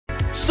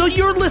So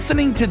you're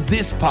listening to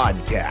this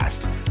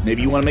podcast.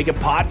 Maybe you want to make a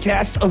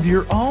podcast of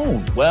your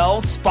own.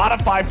 Well,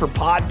 Spotify for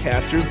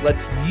Podcasters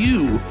lets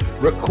you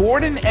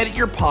record and edit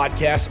your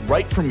podcast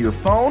right from your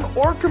phone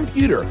or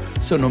computer.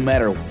 So no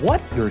matter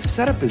what your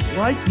setup is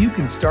like, you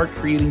can start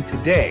creating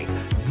today.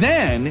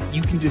 Then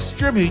you can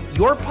distribute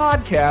your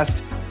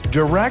podcast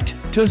direct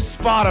to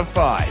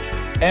Spotify.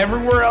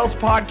 Everywhere else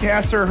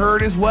podcasts are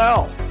heard as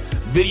well.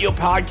 Video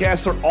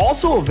podcasts are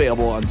also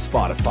available on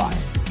Spotify.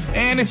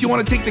 And if you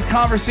want to take the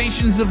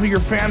conversations of your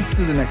fans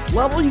to the next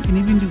level, you can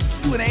even do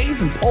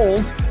Q&As and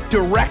polls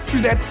direct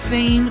through that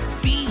same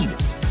feed.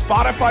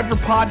 Spotify for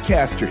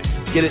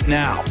Podcasters. Get it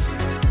now.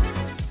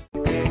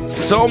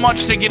 So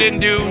much to get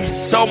into,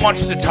 so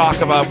much to talk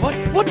about.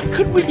 What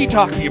could we be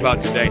talking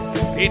about today?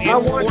 It is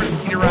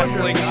Sportskeeda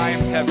Wrestling. I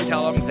am Kev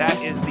Kellum.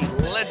 That is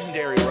the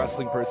legendary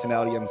wrestling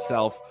personality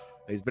himself.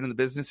 He's been in the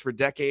business for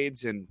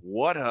decades, and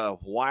what a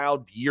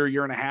wild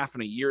year and a half,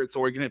 and a year it's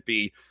already going to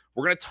be.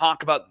 We're going to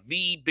talk about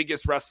the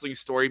biggest wrestling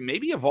story,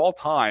 maybe of all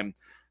time,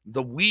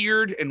 the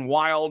weird and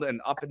wild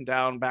and up and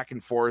down, back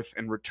and forth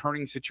and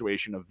returning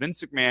situation of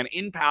Vince McMahon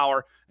in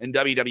power in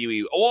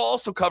WWE. We'll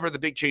also cover the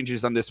big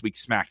changes on this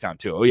week's SmackDown,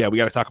 too. Oh, yeah, we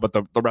got to talk about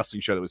the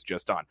wrestling show that was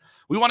just on.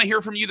 We want to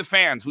hear from you, the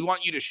fans. We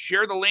want you to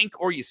share the link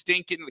or you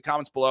stink it in the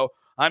comments below.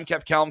 I'm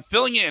Kev Kellum,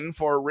 filling in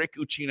for Rick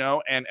Ucchino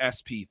and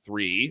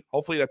SP3.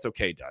 Hopefully that's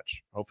okay,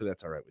 Dutch. Hopefully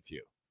that's all right with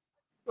you.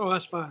 Oh,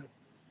 that's fine.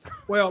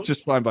 Well,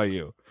 just fine by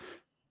you.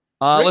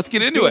 Let's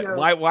get into it.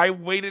 Why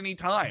wait any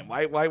time?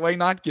 Why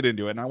not get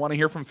into it? And I want to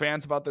hear from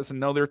fans about this and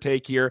know their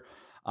take here.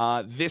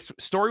 This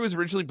story was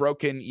originally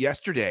broken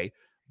yesterday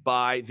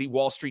by the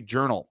Wall Street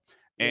Journal.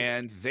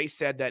 And they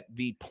said that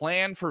the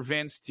plan for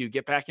Vince to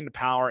get back into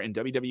power in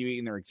WWE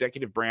in their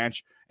executive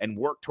branch and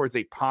work towards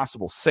a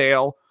possible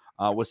sale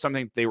was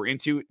something that they were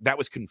into. That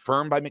was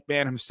confirmed by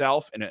McMahon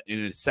himself in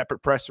a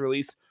separate press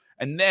release.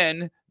 And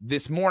then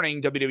this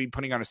morning, WWE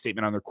putting on a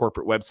statement on their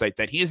corporate website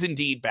that he is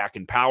indeed back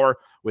in power,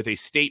 with a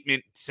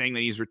statement saying that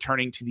he's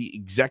returning to the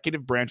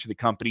executive branch of the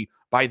company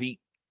by the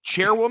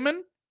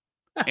chairwoman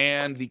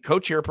and the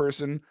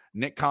co-chairperson,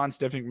 Nick Khan,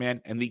 Stephanie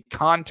McMahon, and the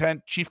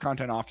chief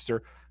content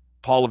officer,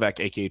 Paul Levesque,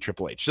 a.k.a.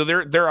 Triple H. So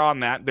they're on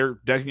that. They're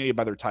designated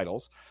by their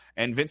titles.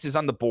 And Vince is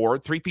on the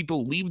board. 3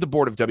 people leave the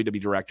board of WWE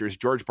directors.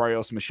 George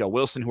Barrios and Michelle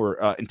Wilson, who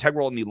were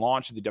integral in the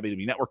launch of the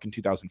WWE Network in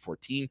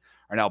 2014,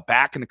 are now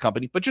back in the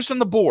company, but just on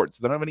the board.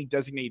 So they don't have any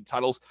designated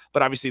titles,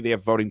 but obviously they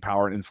have voting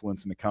power and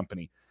influence in the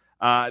company.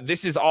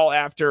 This is all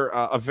after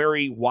a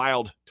very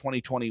wild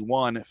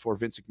 2021 for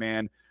Vince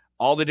McMahon.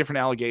 All the different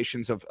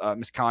allegations of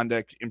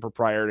misconduct,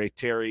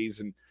 improprieties,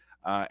 and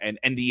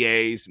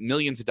NDAs,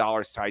 millions of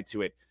dollars tied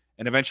to it.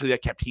 And eventually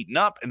that kept heating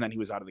up, and then he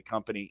was out of the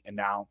company, and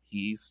now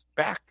he's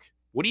back.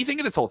 What do you think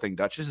of this whole thing,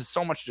 Dutch? This is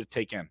so much to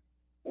take in.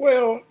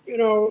 Well,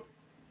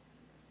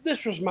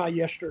 this was my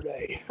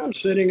yesterday. I'm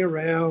sitting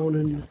around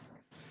and,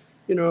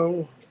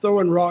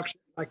 throwing rocks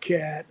at my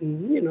cat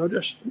and,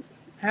 just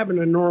having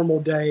a normal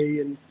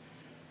day. And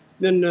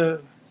then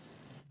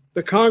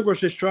the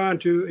Congress is trying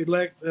to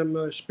elect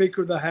him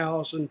Speaker of the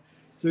House and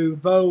to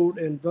vote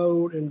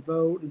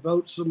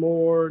some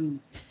more. And,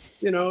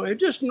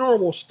 it's just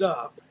normal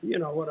stuff. You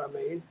know what I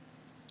mean?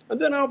 And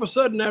then all of a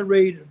sudden I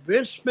read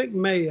Vince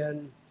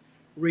McMahon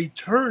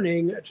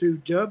returning to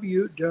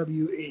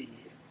WWE.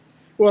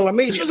 Well, I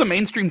mean, this was a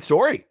mainstream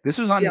story. This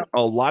was on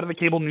a lot of the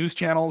cable news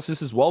channels.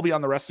 This is well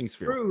beyond the wrestling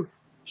sphere.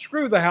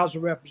 Screw the House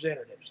of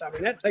Representatives. I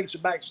mean, that takes a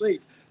back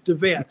seat to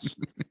Vince.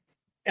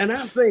 And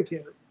I'm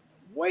thinking,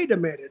 wait a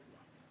minute.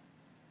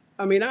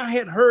 I mean, I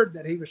had heard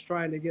that he was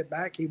trying to get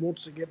back. He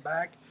wants to get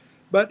back.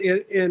 But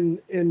in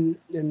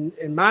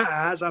my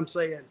eyes, I'm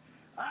saying,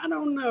 I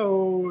don't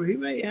know. He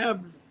may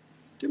have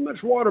too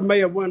much water may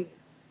have went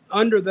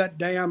under that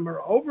dam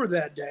or over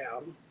that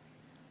dam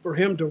for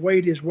him to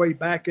wade his way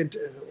back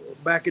into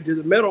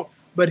the middle,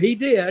 but he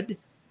did.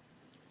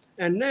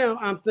 And now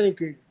I'm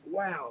thinking,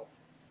 wow,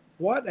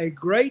 what a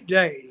great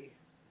day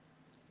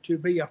to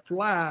be a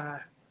fly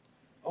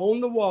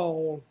on the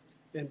wall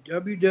in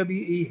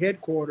WWE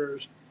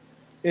headquarters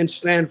in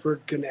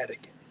Stamford,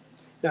 Connecticut.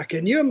 Now,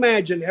 can you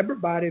imagine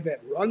everybody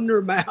that run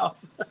their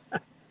mouth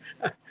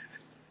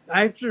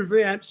after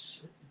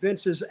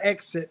Vince's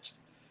exit?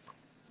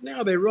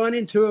 Now they run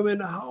into him in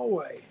the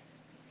hallway.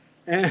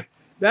 And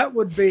that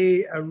would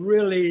be a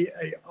really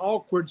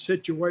awkward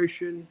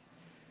situation.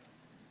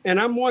 And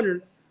I'm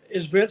wondering,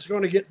 is Vince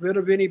going to get rid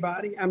of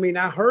anybody? I mean,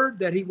 I heard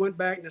that he went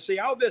back and see,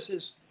 all this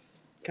is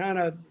kind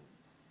of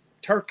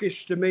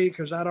Turkish to me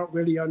because I don't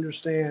really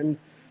understand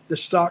the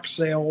stock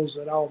sales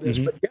and all this.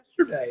 Mm-hmm. But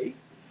yesterday,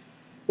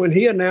 when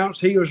he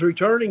announced he was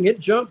returning, it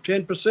jumped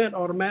 10%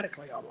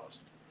 automatically almost.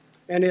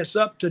 And it's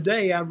up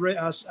today. I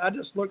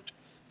just looked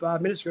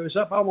 5 minutes ago. It's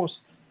up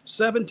almost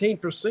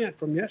 17%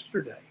 from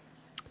yesterday.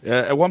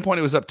 At one point,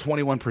 it was up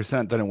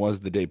 21% than it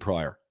was the day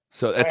prior.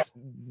 So that's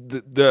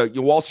the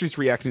Wall Street's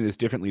reacting to this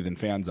differently than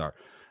fans are.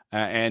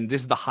 And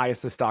this is the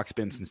highest the stock's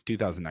been since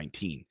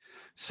 2019.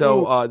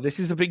 So this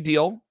is a big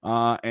deal,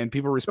 and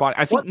people respond.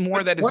 I think more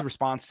of that is a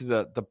response to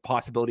the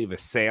possibility of a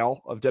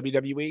sale of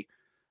WWE.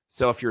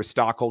 So if you're a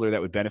stockholder,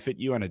 that would benefit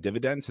you on a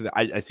dividend. So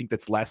I think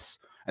that's less.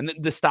 And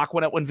the stock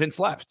went up when Vince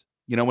left.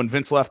 When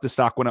Vince left, the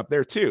stock went up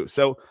there too.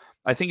 So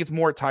I think it's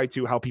more tied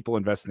to how people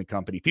invest in the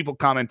company. People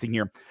commenting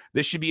here,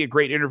 this should be a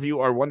great interview.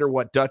 I wonder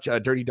what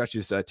Dirty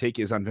Dutch's take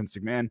is on Vince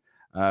McMahon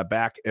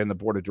back in the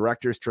board of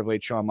directors. Triple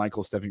H, Shawn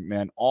Michaels, Stephanie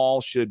McMahon,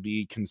 all should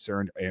be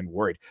concerned and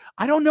worried.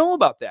 I don't know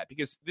about that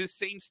because this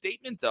same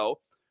statement, though,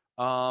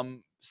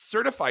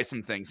 certifies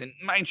some things. And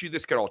mind you,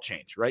 this could all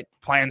change, right?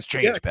 Plans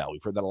change, pal.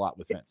 We've heard that a lot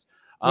with Vince.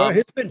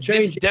 It's been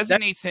changing. This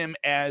designates him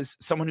as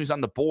someone who's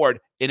on the board,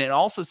 and it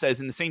also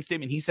says in the same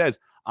statement, he says,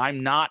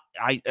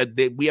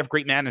 we have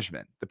great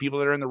management. The people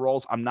that are in the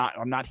roles, I'm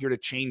not here to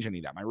change any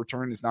of that. My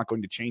return is not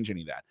going to change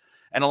any of that.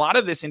 And a lot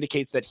of this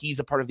indicates that he's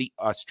a part of the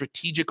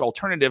strategic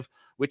alternative,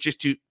 which is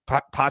to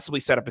possibly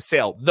set up a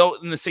sale. Though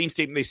in the same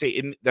statement, they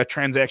say the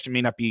transaction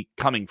may not be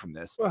coming from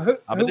this. Well,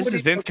 but this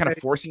is Vince kind of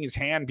forcing his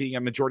hand, being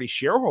a majority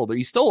shareholder.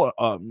 He still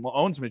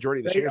owns the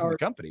majority of the shares in the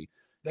company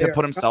to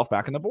put himself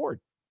back on the board.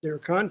 They're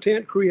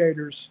content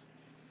creators.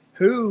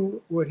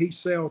 Who would he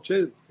sell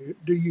to,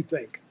 do you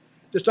think?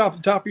 Just off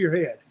the top of your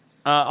head.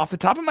 Off the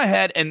top of my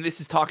head, and this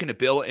is talking to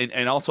Bill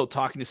and also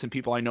talking to some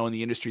people I know in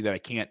the industry that I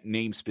can't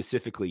name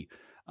specifically.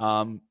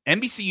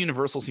 NBC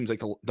Universal seems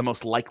like the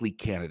most likely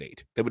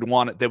candidate. They would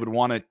want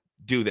to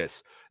do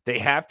this. They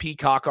have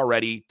Peacock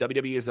already.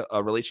 WWE has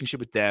a relationship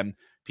with them.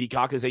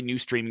 Peacock is a new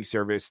streaming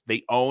service.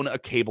 They own a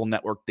cable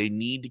network. They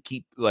need to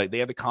keep they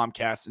have the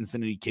Comcast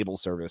Infinity cable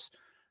service.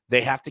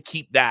 They have to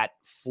keep that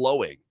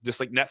flowing, just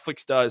like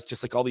Netflix does,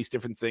 just like all these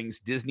different things.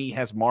 Disney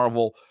has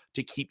Marvel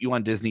to keep you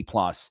on Disney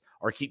Plus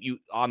or keep you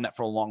on that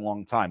for a long,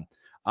 long time.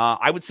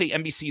 I would say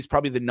NBC is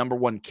probably the number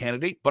one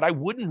candidate, but I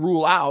wouldn't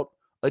rule out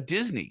a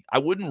Disney. I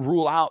wouldn't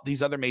rule out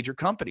these other major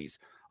companies.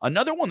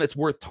 Another one that's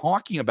worth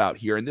talking about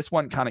here, and this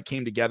one kind of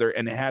came together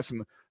and it has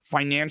some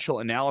financial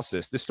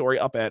analysis. This story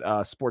up at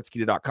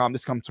sportskeeda.com.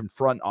 This comes from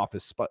Front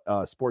Office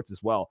Sports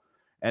as well.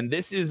 And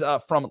this is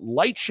from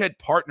Lightshed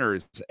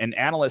Partners, an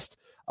analyst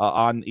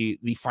on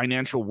the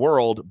financial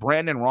world,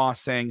 Brandon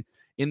Ross, saying,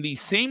 in the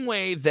same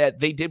way that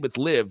they did with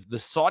LIV, the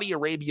Saudi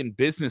Arabian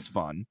Business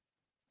Fund,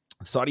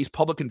 Saudi's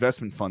public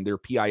investment fund, their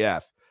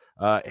PIF,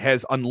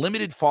 has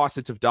unlimited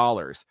faucets of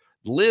dollars.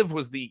 LIV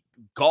was the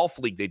golf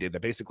league they did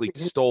that basically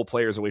stole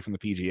players away from the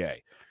PGA.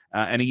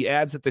 And he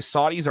adds that the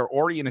Saudis are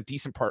already in a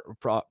decent part of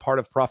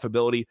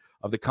profitability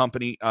of the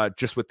company,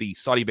 just with the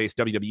Saudi-based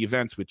WWE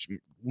events, which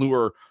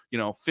lure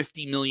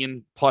 $50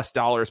 million plus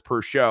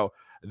per show.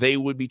 They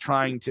would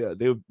want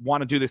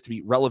to do this to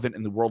be relevant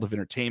in the world of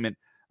entertainment.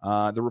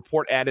 The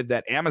report added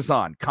that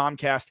Amazon,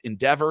 Comcast,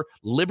 Endeavor,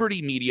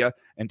 Liberty Media,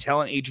 and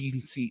talent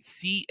agency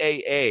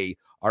CAA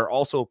are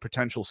also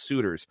potential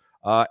suitors.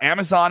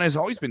 Amazon has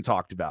always been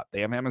talked about.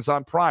 They have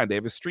Amazon Prime. They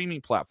have a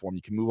streaming platform.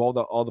 You can move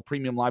all the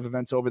premium live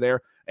events over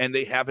there, and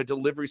they have a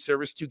delivery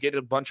service to get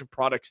a bunch of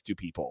products to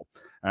people.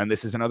 And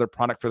this is another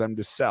product for them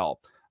to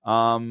sell.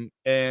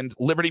 And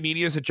Liberty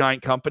Media is a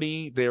giant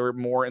company. They're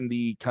more in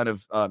the kind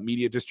of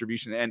media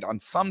distribution end on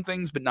some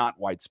things, but not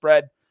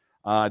widespread.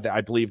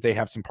 I believe they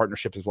have some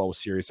partnership as well with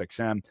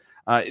SiriusXM.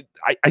 I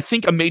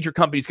think a major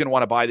company is going to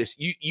want to buy this.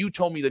 You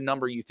told me the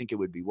number you think it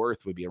would be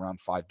worth would be around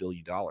 $5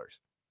 billion.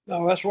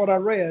 No, that's what I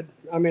read.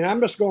 I mean, I'm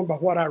just going by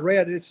what I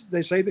read.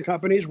 They say the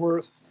company is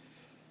worth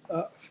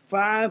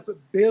 $5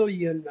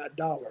 billion.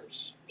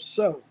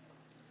 So,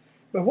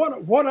 but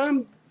what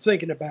I'm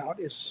thinking about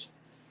is,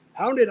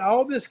 how did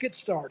all this get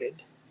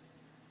started?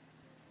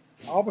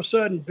 All of a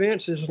sudden,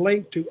 Vince is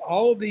linked to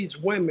all these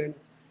women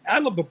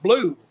out of the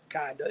blue,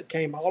 kind of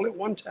came all at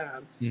one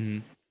time. Mm-hmm.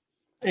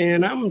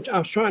 And I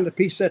was trying to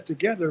piece that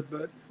together,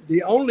 but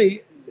the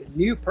only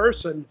new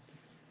person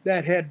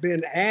that had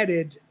been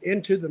added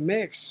into the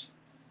mix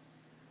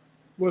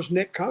was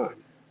Nick Khan.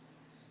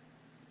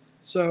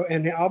 So,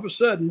 and all of a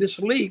sudden, this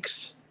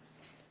leaks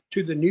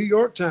to the New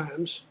York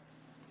Times.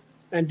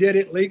 And did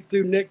it leak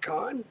through Nick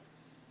Khan?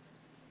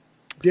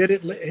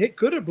 It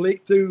could have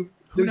leaked through.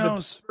 Who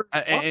knows?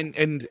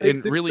 And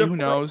really, who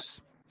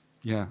knows?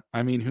 Yeah,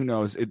 I mean, who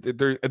knows?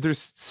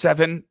 There's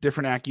 7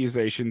 different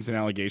accusations and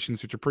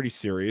allegations, which are pretty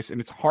serious,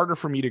 and it's harder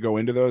for me to go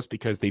into those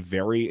because they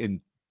vary in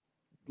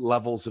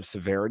levels of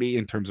severity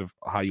in terms of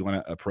how you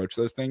want to approach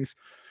those things.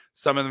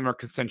 Some of them are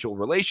consensual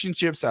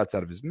relationships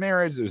outside of his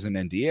marriage. There's an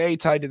NDA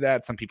tied to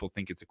that. Some people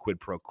think it's a quid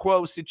pro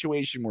quo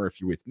situation where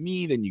if you're with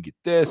me, then you get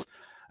this.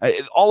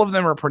 All of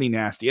them are pretty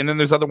nasty. And then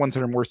there's other ones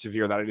that are more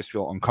severe that I just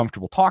feel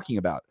uncomfortable talking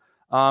about.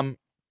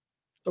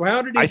 So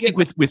how did he think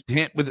with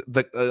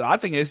the odd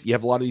thing is you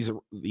have a lot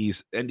of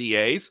these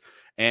NDAs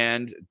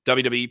and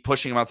WWE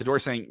pushing him out the door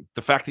saying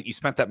the fact that you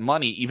spent that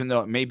money, even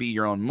though it may be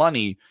your own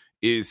money,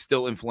 is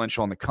still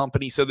influential on the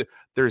company. So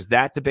there's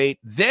that debate.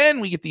 Then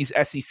we get these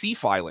SEC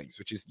filings,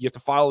 which is you have to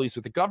file these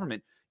with the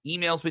government,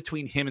 emails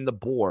between him and the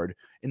board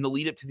in the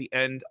lead up to the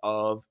end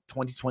of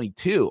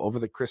 2022 over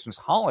the Christmas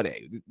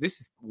holiday. This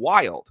is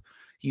wild.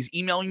 He's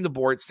emailing the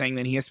board saying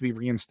that he has to be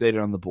reinstated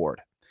on the board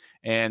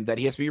and that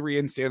he has to be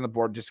reinstated on the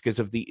board just because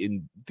of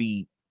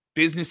the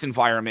business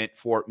environment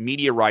for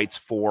media rights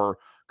for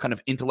kind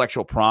of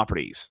intellectual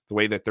properties, the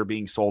way that they're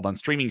being sold on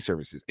streaming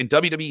services. And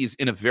WWE is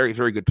in a very,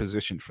 very good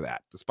position for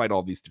that, despite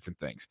all these different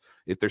things.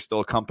 If they're still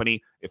a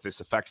company, if this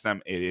affects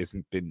them, it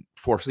hasn't been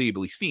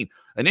foreseeably seen.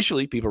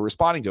 Initially, people are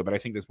responding to it, but I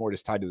think there's more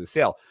just tied to the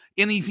sale.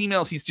 In these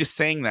emails, he's just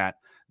saying that.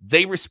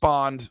 They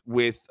respond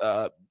with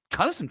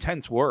kind of some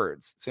tense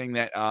words, saying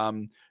that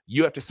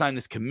you have to sign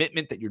this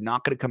commitment that you're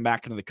not going to come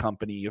back into the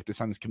company. You have to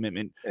sign this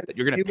commitment that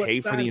you're going to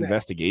pay for the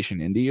investigation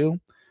into you.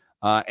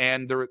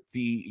 And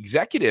the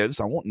executives,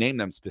 I won't name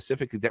them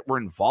specifically, that were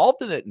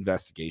involved in that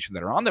investigation,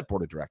 that are on that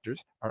board of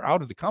directors, are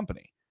out of the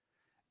company.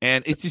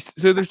 And it's just,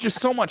 so there's just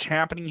so much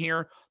happening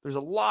here. There's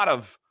a lot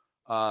of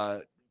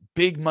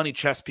big money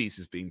chess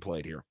pieces being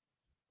played here.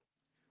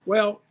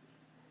 Well,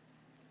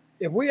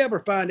 if we ever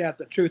find out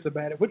the truth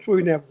about it, which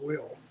we never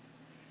will,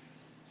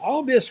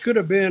 all this could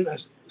have been a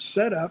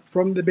setup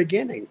from the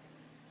beginning.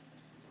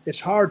 It's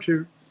hard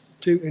to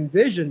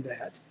envision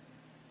that,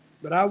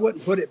 but I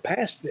wouldn't put it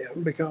past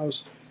them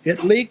because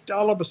it leaked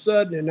all of a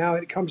sudden, and now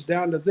it comes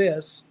down to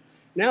this.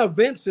 Now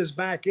Vince is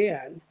back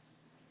in,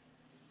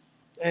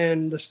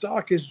 and the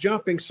stock is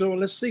jumping, so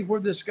let's see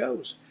where this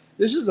goes.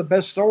 This is the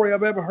best story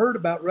I've ever heard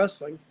about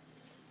wrestling.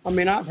 I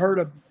mean, I've heard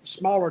of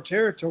smaller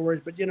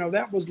territories, but,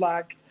 that was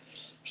like,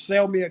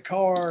 sell me a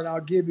car and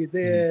I'll give you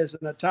this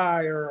and a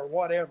tire or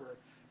whatever.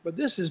 But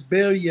this is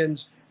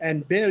billions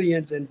and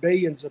billions and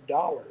billions of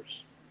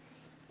dollars.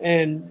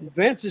 And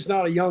Vince is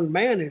not a young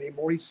man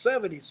anymore. He's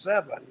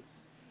 77.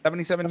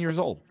 77 years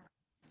old.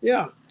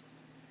 Yeah.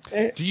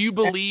 And, do you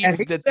believe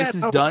that this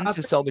is done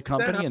to sell the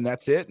company and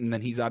that's it? And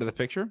then he's out of the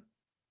picture?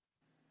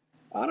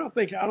 I don't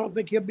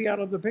think he'll be out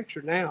of the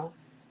picture now.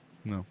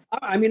 No.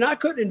 I mean, I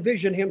couldn't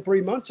envision him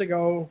 3 months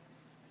ago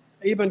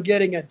even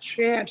getting a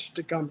chance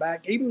to come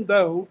back, even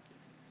though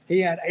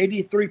he had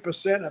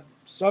 83% of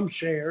some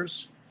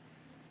shares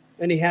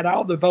and he had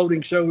all the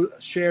voting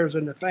shares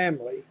in the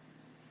family.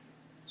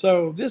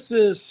 So this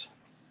should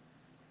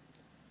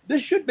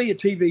be a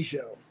TV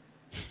show.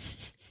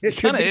 It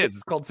kind of is.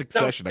 It's called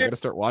Succession. I got to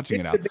start watching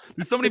it out.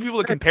 There's so many people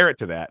that compare it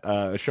to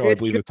that show. I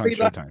believe it's on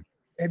Showtime.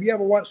 Have you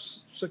ever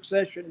watched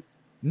Succession?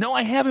 No,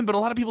 I haven't, but a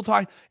lot of people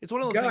talk. It's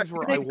one of those things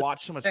where I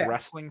watch so much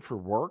wrestling for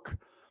work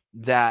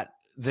that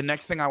the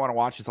next thing I want to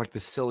watch is like the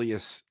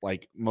silliest,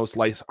 like most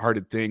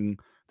lighthearted thing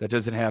that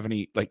doesn't have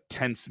any like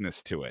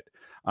tenseness to it.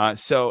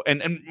 So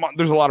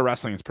there's a lot of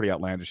wrestling that's pretty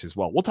outlandish as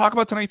well. We'll talk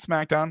about tonight's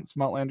SmackDown,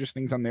 some outlandish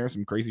things on there,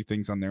 some crazy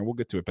things on there. We'll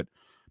get to it, but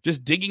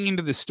just digging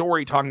into the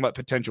story, talking about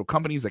potential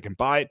companies that can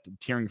buy it,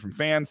 hearing from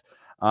fans.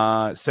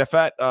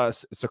 Sefet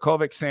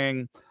Sokovic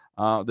saying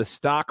the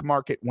stock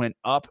market went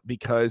up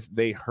because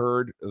they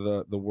heard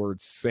the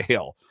word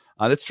sale.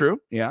 That's true.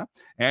 Yeah.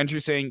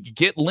 Andrew saying,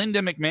 get Linda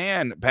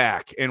McMahon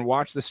back and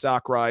watch the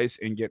stock rise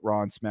and get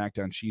Raw and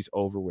SmackDown. She's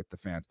over with the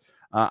fans.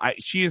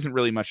 She isn't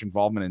really much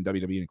involvement in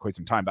WWE in quite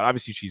some time, but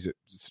obviously she's a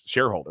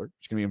shareholder.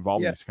 She's going to be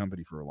involved in this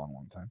company for a long,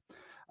 long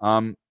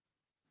time.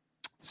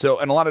 So,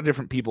 and a lot of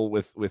different people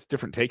with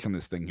different takes on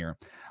this thing here.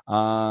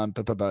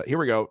 But here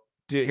we go.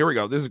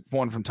 This is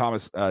one from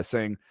Thomas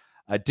saying,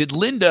 did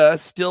Linda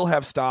still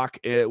have stock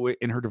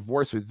in her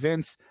divorce with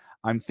Vince?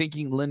 I'm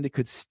thinking Linda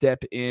could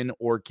step in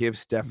or give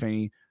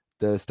Stephanie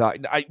the stock.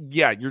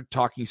 You're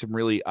talking some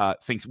really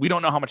things. We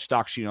don't know how much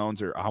stock she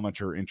owns or how much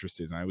her interest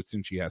is, and I would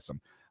assume she has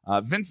some.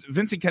 Vince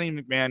and Kenny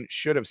McMahon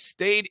should have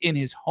stayed in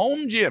his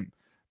home gym.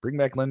 Bring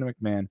back Linda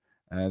McMahon.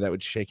 That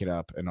would shake it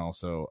up, and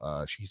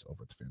also she's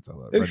over the fans.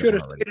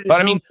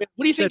 But I mean,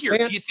 what do you think here?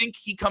 Do you think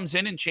he comes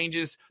in and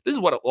changes? This is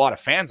what a lot of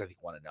fans I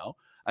think want to know.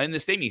 In the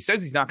statement, he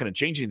says he's not going to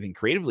change anything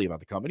creatively about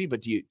the company, but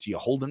do you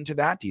hold him to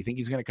that? Do you think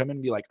he's going to come in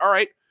and be like, all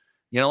right,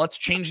 let's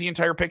change the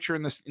entire picture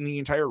in the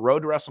entire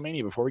road to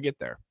WrestleMania before we get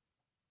there?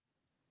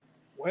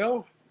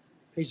 Well,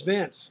 he's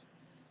Vince,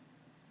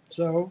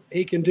 so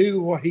he can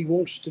do what he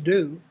wants to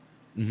do.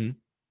 Mm-hmm.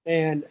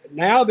 And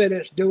now that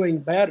it's doing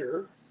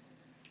better,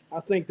 I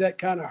think that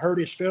kind of hurt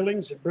his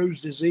feelings. It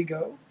bruised his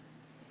ego,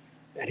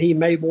 and he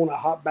may want to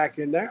hop back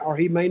in there, or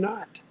he may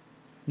not.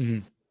 Mm-hmm.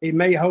 He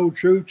may hold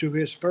true to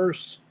his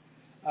first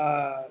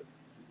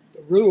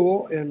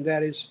rule, and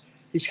that is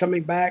he's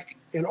coming back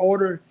in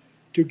order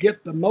to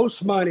get the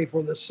most money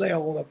for the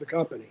sale of the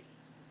company,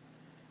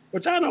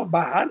 which I don't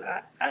buy.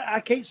 I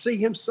can't see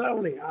him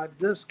selling. I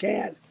just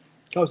can't,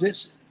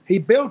 because he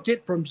built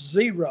it from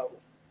zero.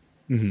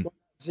 Mm-hmm. Well,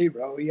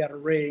 zero. He had a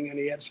ring and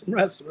he had some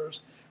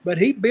wrestlers, but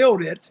he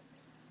built it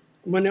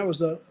when it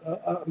was a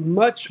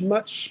much,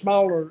 much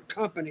smaller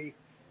company,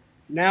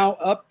 now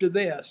up to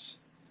this.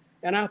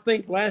 And I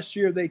think last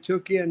year they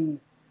took in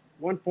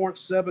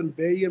 $1.7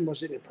 billion.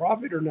 Was it in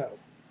profit or no?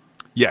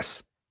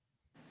 Yes.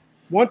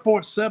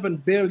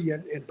 $1.7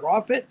 billion in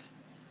profit.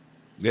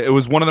 It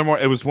was one of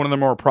the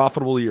more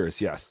profitable years.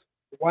 Yes.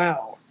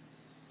 Wow.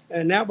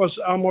 And that was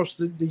almost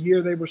the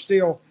year they were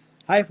still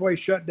halfway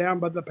shut down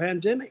by the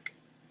pandemic.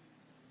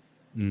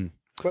 Mm.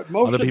 But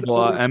most other of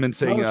people, Emmett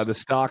saying most, the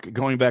stock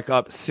going back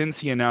up since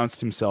he announced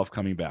himself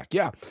coming back.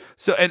 Yeah.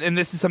 So, and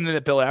this is something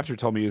that Bill Apter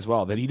told me as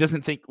well, that he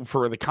doesn't think,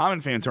 for the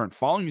common fans who aren't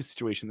following the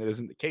situation, that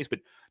isn't the case. But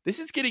this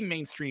is getting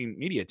mainstream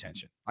media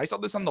attention. I saw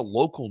this on the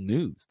local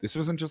news. This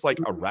wasn't just like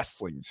a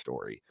wrestling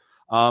story.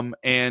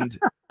 And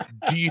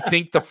do you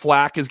think the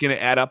flack is going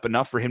to add up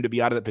enough for him to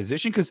be out of the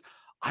position? Because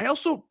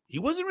he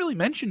wasn't really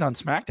mentioned on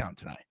SmackDown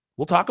tonight.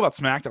 We'll talk about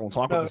SmackDown. We'll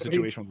talk about the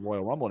situation with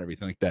Royal Rumble and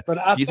everything like that. But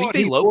do you think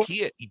they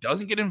low-key it? He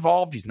doesn't get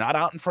involved. He's not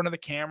out in front of the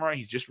camera.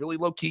 He's just really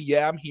low-key.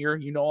 Yeah, I'm here.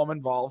 I'm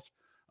involved.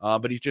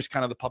 But he's just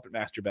kind of the puppet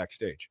master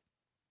backstage.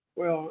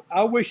 Well,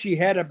 I wish he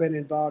had been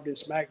involved in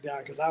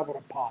SmackDown because I would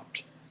have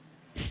popped.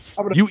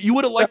 You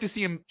would have liked to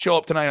see him show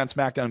up tonight on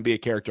SmackDown and be a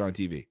character on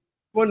TV.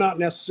 Well, not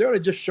necessarily.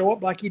 Just show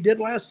up like he did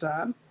last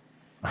time.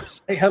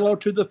 Say hello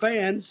to the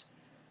fans.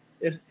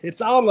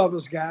 It's all of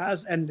us,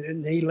 guys. And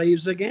then he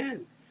leaves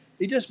again.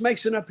 He just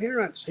makes an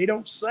appearance. He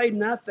don't say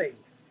nothing.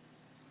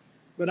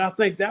 But I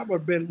think that would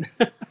have been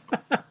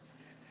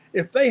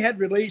if they had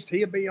released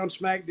he'd be on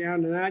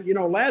SmackDown tonight.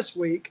 Last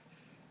week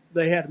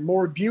they had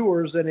more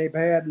viewers than they've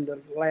had in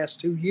the last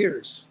 2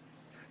 years.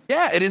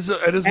 Yeah, it is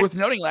worth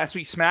noting. Last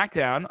week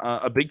SmackDown,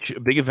 a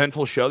big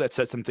eventful show that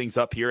set some things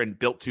up here and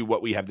built to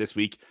what we have this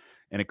week,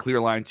 and a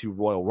clear line to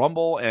Royal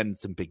Rumble and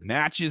some big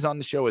matches on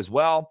the show as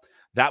well.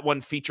 That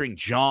one featuring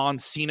John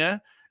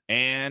Cena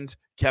and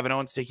Kevin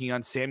Owens taking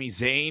on Sami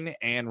Zayn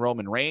and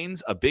Roman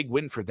Reigns. A big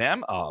win for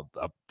them.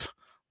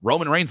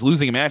 Roman Reigns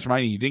losing a match,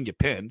 mind you, he didn't get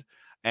pinned.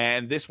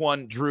 And this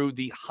one drew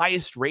the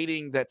highest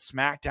rating that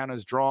SmackDown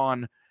has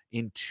drawn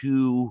in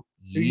 2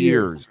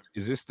 years.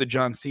 Is this the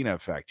John Cena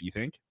effect, do you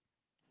think?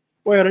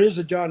 Well, it is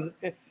I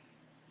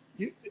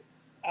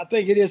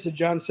think it is the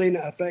John Cena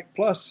effect.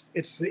 Plus,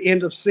 it's the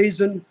end of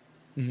season,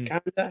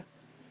 kind of.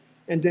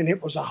 And then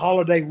it was a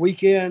holiday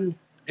weekend.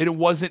 It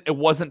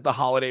wasn't the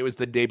holiday. It was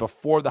the day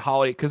before the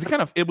holiday because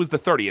it was the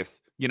 30th,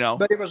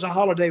 But it was a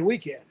holiday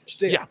weekend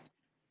still. Yeah.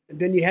 And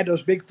then you had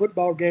those big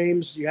football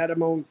games. You had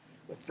them on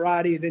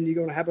Friday, and then you're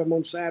going to have them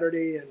on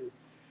Saturday. And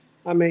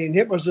I mean,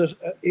 it was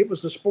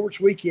a sports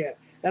weekend.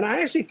 And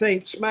I actually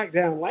think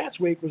SmackDown last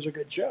week was a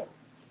good show.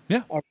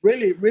 Yeah, a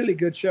really, really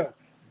good show.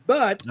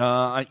 But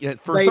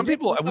for some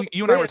people,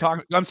 you and I were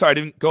talking. I'm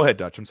sorry, go ahead,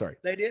 Dutch. I'm sorry.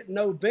 They didn't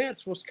know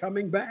Vince was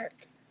coming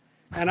back.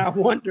 And I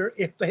wonder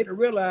if they'd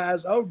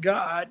realized, oh,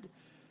 God,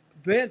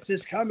 Vince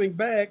is coming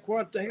back.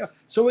 What the hell?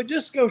 So it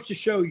just goes to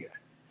show you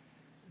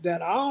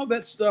that all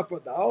that stuff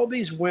with all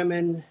these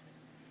women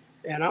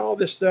and all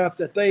this stuff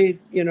that they,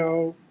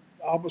 all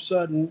of a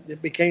sudden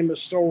it became a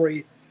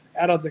story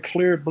out of the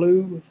clear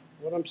blue,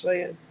 what I'm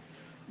saying.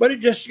 But it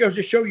just goes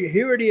to show you,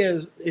 here it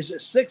is. Is it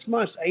 6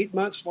 months, 8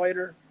 months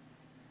later?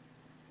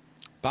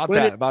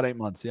 About 8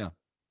 months, yeah.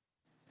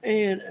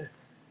 And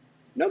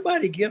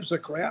nobody gives a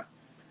crap.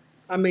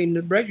 I mean,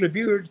 the regular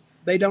viewers,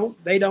 they don't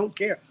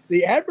care.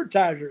 The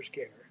advertisers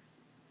care.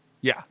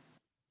 Yeah.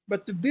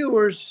 But the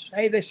viewers,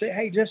 they say,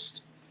 hey,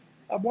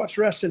 I've watched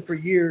wrestling for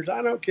years.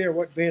 I don't care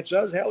what Vince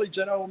does. Hell, he's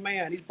an old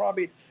man. He's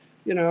probably,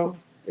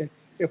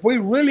 if we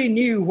really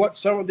knew what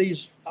some of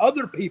these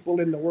other people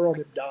in the world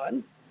have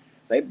done,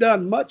 they've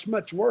done much,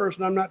 much worse.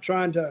 And I'm not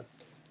trying to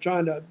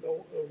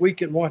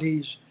weaken what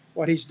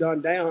he's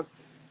done down.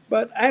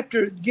 But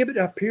give it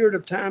a period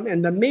of time,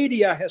 and the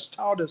media has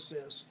taught us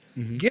this.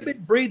 Give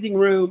it breathing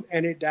room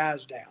and it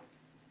dies down.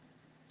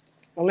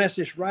 Unless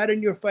it's right in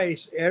your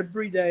face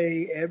every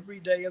day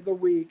of the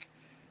week,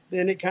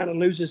 then it kind of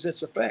loses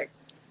its effect.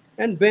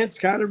 And Vince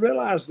kind of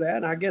realized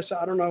that. I guess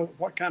I don't know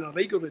what kind of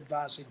legal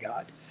advice he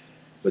got,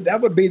 but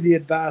that would be the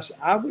advice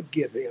I would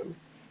give him.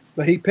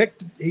 But he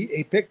picked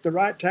the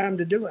right time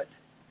to do it.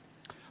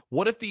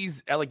 What if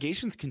these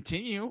allegations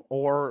continue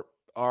or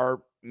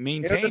are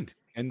maintained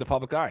in the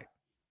public eye?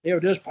 He'll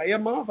just pay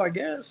him off, I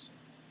guess.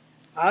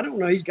 I don't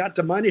know. He's got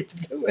the money to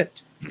do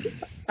it.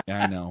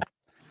 Yeah, I know.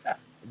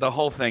 The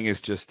whole thing is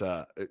just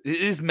it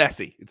is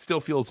messy. It still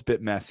feels a bit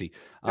messy.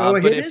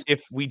 But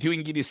if we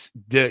do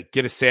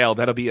get a sale,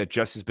 that'll be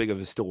just as big of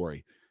a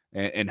story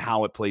and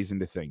how it plays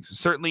into things. So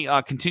certainly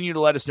continue to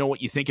let us know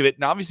what you think of it.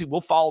 And obviously we'll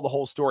follow the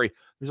whole story.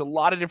 There's a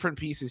lot of different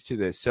pieces to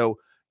this. So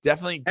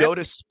definitely go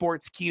to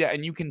Sportskeeda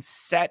and you can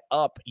set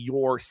up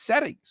your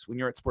settings when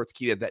you're at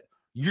Sportskeeda that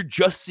you're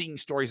just seeing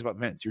stories about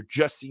Vince. You're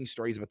just seeing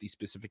stories about these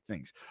specific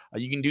things.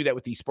 You can do that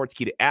with the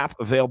Sportskeeda app,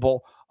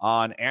 available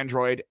on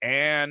Android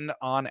and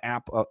on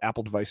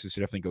Apple devices.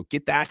 So definitely go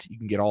get that. You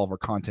can get all of our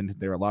content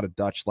there. A lot of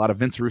Dutch, a lot of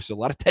Vince Russo, a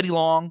lot of Teddy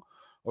Long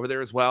over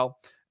there as well,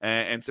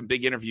 and some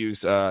big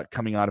interviews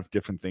coming out of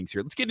different things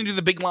here. Let's get into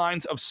the big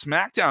lines of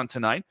SmackDown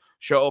tonight.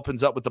 Show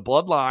opens up with the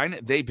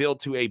Bloodline. They build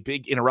to a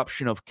big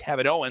interruption of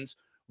Kevin Owens.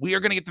 We are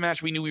going to get the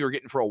match we knew we were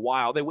getting for a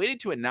while. They waited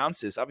to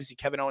announce this. Obviously,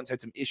 Kevin Owens had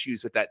some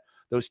issues with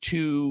those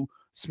two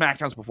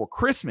SmackDowns before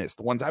Christmas.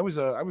 The ones I was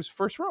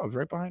first row. I was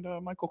right behind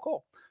Michael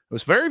Cole. It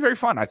was very, very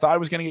fun. I thought I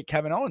was going to get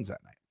Kevin Owens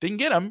that night. Didn't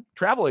get him.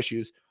 Travel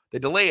issues. They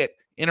delay it.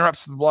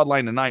 Interrupts the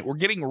Bloodline tonight. We're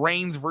getting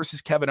Reigns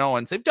versus Kevin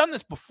Owens. They've done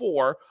this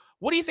before.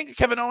 What do you think of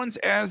Kevin Owens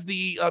as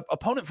the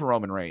opponent for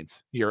Roman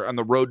Reigns here on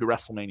the road to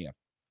WrestleMania?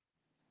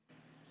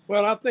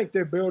 Well, I think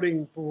they're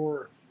building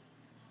for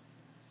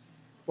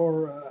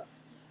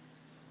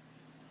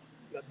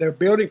they're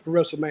building for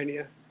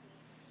WrestleMania,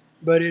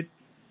 but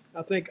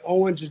I think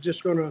Owens is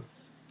just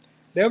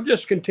they'll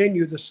just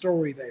continue the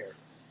story there.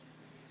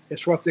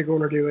 It's what they're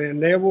going to do,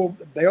 and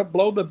they'll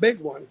blow the big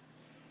one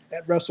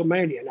at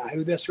WrestleMania. Now,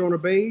 who that's going to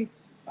be,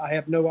 I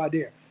have no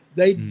idea.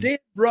 They did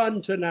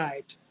run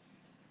tonight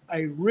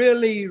a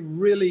really,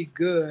 really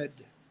good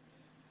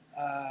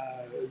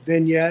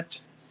vignette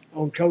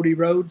on Cody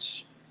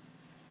Rhodes.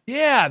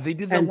 Yeah, they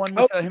did that one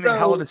with him in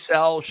Hell in a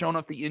Cell, showing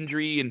off the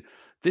injury. And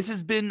this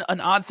has been an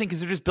odd thing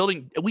because they're just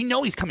building. We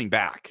know he's coming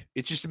back.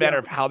 It's just a matter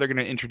of how they're going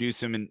to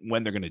introduce him and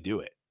when they're going to do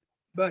it.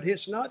 But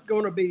it's not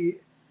going to be,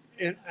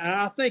 and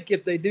I think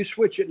if they do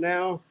switch it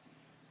now,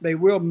 they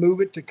will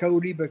move it to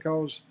Cody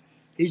because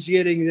he's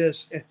getting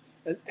this.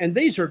 And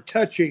these are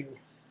touching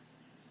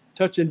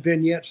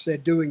vignettes they're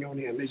doing on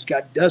him. He's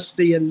got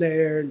Dusty in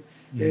there, and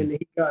he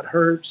got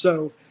hurt.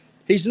 So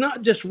he's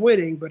not just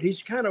winning, but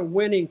he's kind of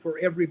winning for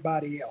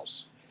everybody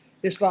else.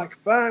 It's like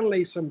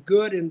finally some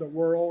good in the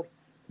world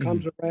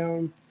comes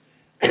around,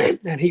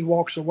 and he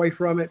walks away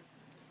from it.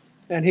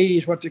 And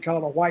he's what they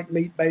call a white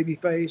meat baby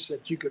face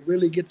that you could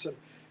really get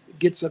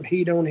some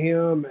heat on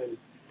him.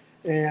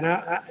 And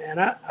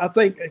I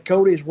think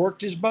Cody's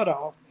worked his butt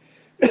off.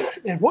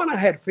 And what I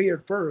had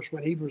feared first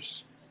when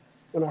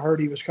I heard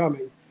he was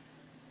coming,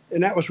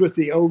 and that was with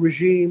the old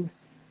regime,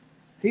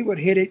 he would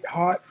hit it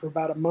hot for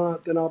about a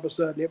month, and all of a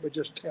sudden it would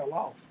just tail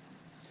off.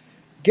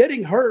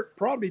 Getting hurt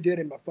probably did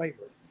him a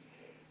favor.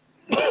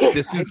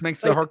 Distance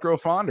makes the heart grow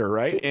fonder,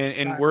 right?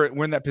 And we're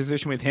in that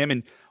position with him,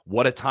 and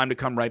what a time to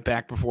come right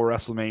back before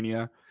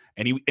WrestleMania.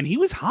 And he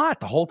was hot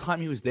the whole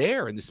time he was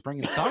there in the spring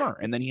and summer.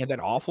 And then he had that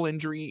awful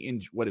injury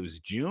in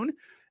June.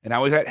 And I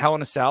was at Hell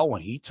in a Cell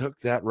when he took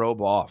that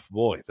robe off.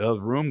 Boy, the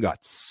room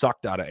got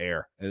sucked out of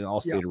air in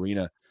Allstate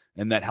Arena.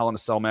 And that Hell in a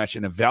Cell match,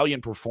 and a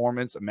valiant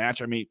performance, a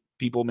match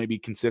people may be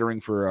considering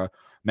for a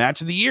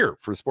match of the year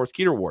for the Sports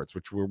Keto Awards,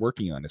 which we're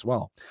working on as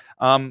well.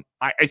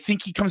 I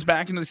think he comes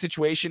back into the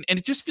situation, and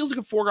it just feels like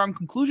a foregone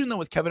conclusion, though,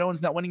 with Kevin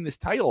Owens not winning this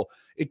title.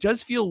 It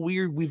does feel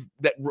weird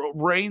that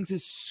Reigns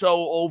is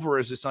so over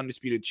as this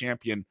undisputed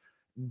champion.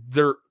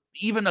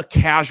 Even a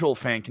casual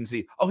fan can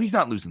see, he's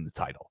not losing the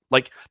title.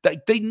 Like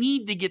that, they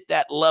need to get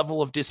that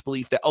level of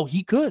disbelief that,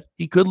 he could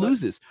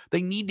lose this.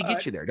 They need to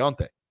get you there, don't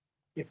they?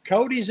 If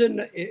Cody's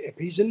if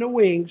he's in the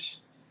wings,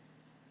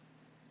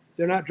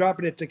 they're not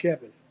dropping it to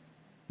Kevin.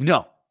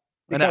 No,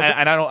 and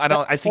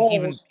I think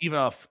even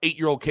a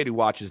 8-year-old kid who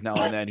watches now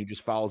and then who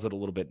just follows it a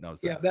little bit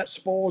knows that. Yeah, that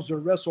spoils the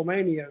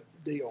WrestleMania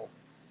deal,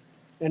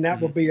 and that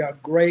will be a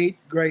great.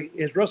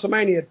 Is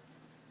WrestleMania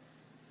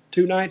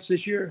 2 nights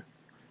this year?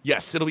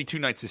 Yes, it'll be 2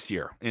 nights this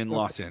year in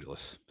Los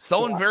Angeles.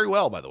 Selling very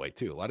well, by the way,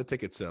 too. A lot of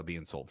tickets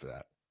being sold for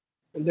that.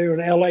 And they're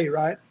in L.A.,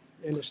 right?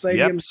 In the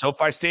stadium. Yep,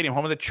 SoFi Stadium,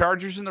 home of the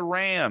Chargers and the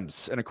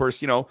Rams. And, of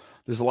course,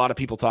 there's a lot of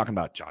people talking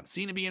about John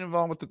Cena being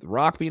involved with it, The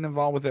Rock being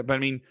involved with it. But, I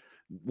mean,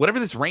 whatever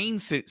this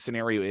Reigns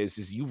scenario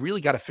is you really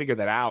got to figure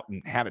that out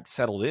and have it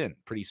settled in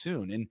pretty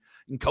soon.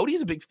 And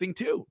Cody's a big thing,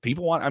 too.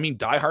 People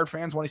diehard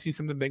fans want to see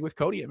something big with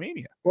Cody at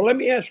Mania. Well, let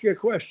me ask you a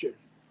question.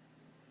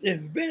 If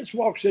Vince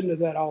walks into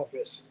that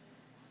office,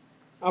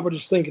 I was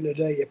just thinking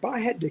today, if I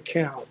had to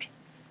count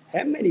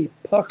how many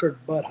puckered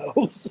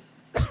buttholes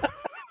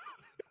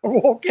are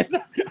walking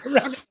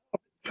around.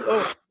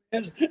 How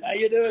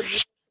you doing?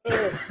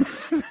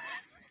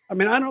 I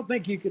mean, I don't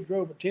think you could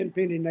drove a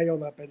 10-penny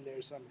nail up in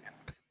there somehow.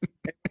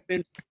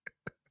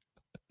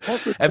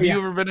 Have you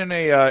ever been in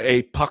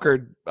a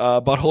puckered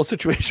butthole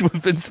situation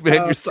with Vince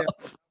McMahon yourself?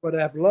 Yeah. But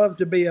I'd love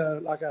to be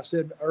like I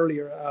said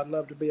earlier, I'd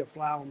love to be a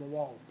fly on the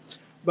wall.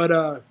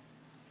 But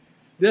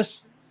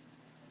this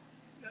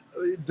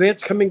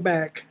Vince coming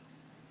back,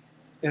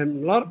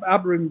 and a lot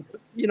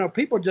of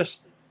people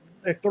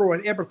they're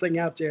throwing everything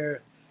out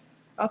there.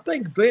 I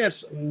think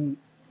Vince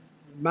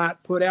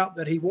might put out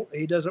that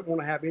he doesn't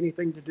want to have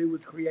anything to do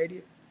with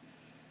creative.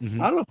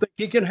 I don't think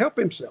he can help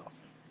himself.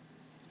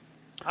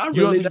 You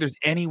don't think there's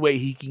any way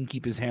he can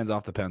keep his hands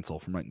off the pencil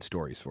from writing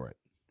stories for it?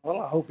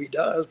 Well, I hope he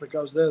does,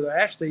 because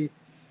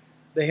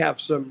they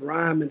have some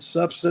rhyme and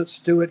substance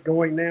to it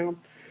going now.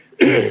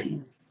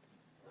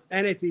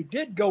 And if he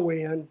did go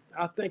in,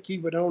 I think he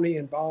would only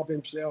involve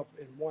himself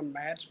in one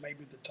match,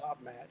 maybe the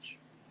top match.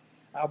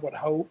 I would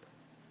hope.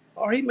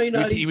 Or he may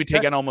not. He would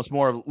take on a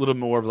little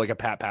more of like a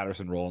Pat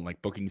Patterson role and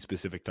like booking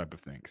specific type of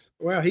things.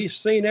 Well, he's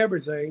seen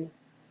everything.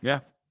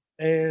 Yeah.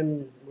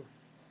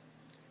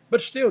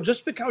 But still,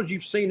 just because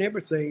you've seen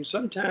everything,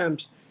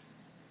 sometimes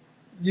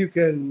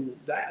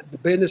the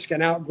business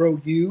can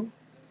outgrow you.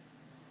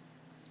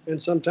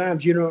 And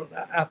sometimes,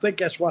 I think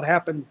that's what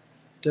happened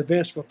to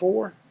Vince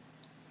before,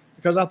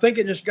 because I think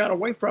it just got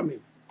away from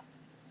him.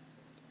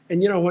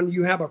 And, when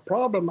you have a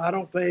problem, I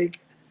don't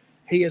think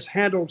he has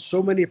handled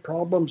so many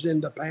problems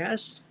in the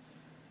past.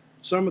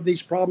 Some of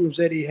these problems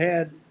that he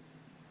had,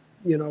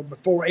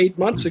 before 8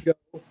 months ago,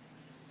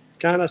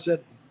 kind of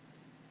said,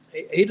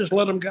 he just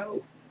let them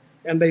go.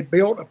 And they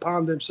built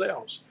upon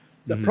themselves.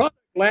 The product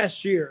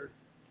last year,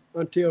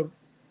 until,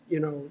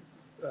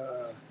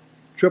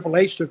 Triple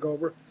H took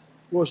over,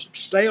 was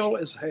stale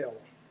as hell.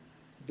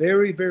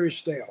 Very, very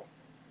stale.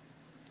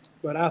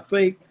 But I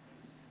think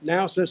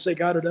now, since they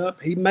got it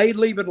up, he may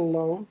leave it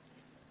alone,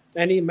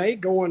 and he may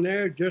go in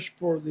there just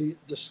for the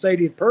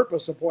stated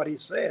purpose of what he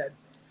said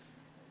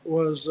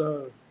was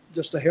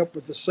just to help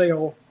with the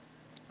sale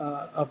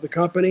of the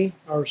company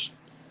or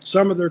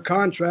some of their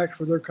contracts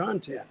for their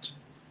content.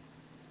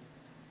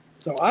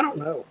 So I don't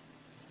know.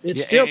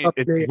 It's still up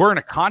there. We're in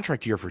a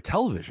contract year for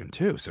television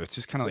too, so it's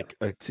just kind of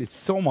like it's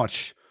so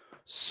much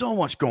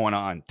going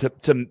on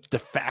to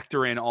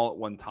factor in all at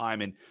one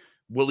time. And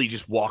will he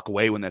just walk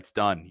away when that's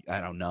done?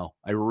 I don't know.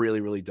 I really,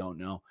 really don't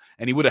know.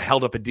 And he would have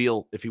held up a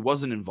deal if he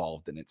wasn't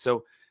involved in it.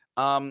 So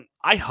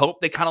I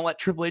hope they kind of let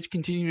Triple H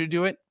continue to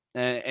do it.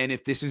 And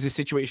if this is a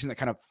situation that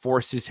kind of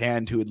forced his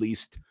hand to at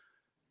least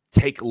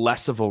take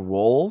less of a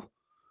role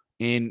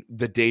in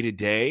the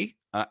day-to-day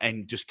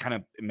and just kind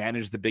of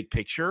manage the big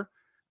picture,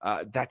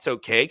 that's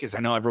okay. Because I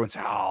know everyone's,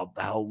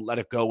 I'll let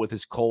it go with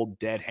his cold,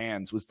 dead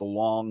hands was the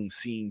long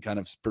scene kind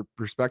of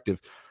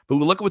perspective. But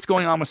we look at what's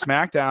going on with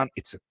SmackDown.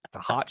 It's a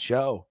hot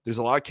show. There's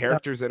a lot of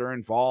characters that are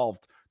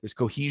involved. There's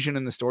cohesion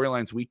in the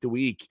storylines week to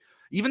week.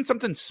 Even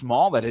something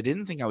small that I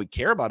didn't think I would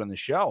care about in the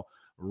show.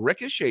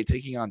 Ricochet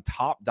taking on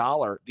Top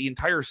Dollar, the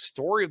entire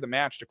story of the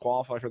match to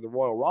qualify for the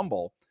Royal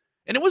Rumble.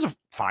 And it was a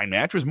fine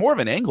match. It was more of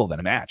an angle than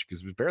a match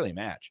because it was barely a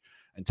match.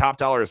 And Top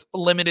Dollar is a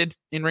limited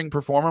in-ring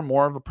performer,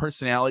 more of a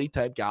personality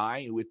type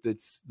guy with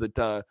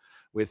the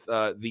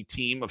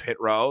team of Hit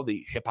Row,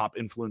 the hip-hop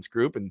influence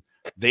group. And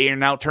they are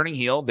now turning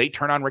heel. They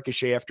turn on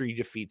Ricochet after he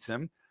defeats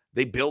him.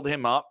 They build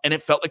him up, and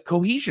it felt like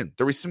cohesion.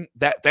 There was some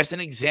that's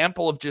an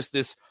example of just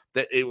this,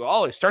 they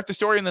start the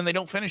story and then they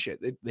don't finish it.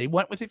 They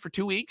went with it for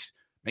 2 weeks.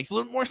 Makes a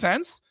little bit more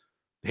sense.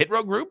 The Hit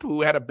Row group,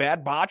 who had a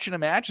bad botch in a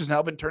match, has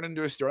now been turned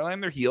into a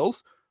storyline. They're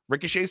heels.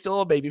 Ricochet's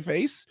still a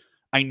babyface.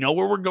 I know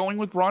where we're going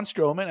with Braun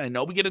Strowman. I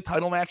know we get a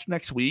title match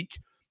next week.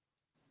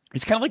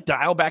 It's kind of like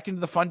dial back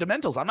into the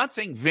fundamentals. I'm not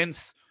saying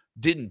Vince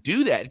didn't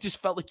do that. It just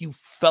felt like you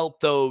felt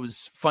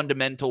those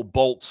fundamental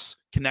bolts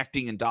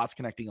connecting and dots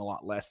connecting a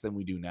lot less than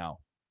we do now.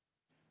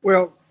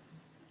 Well,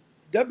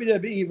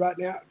 WWE right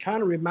now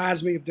kind of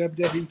reminds me of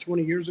WWE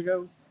 20 years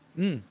ago.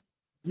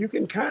 You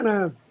can kind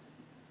of,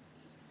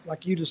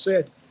 like you just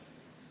said,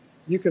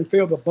 you can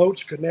feel the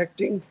boats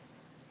connecting.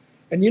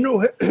 And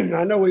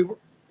I know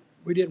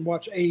we didn't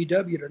watch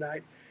AEW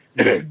tonight,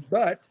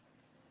 but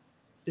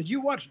did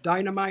you watch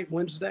Dynamite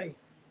Wednesday?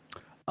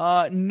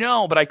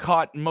 No, but I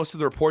caught most of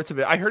the reports of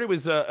it. I heard it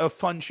was a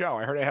fun show.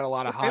 I heard it had a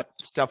lot of hot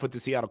stuff with the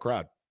Seattle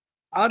crowd.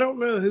 I don't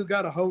know who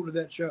got a hold of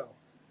that show.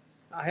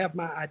 I have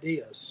my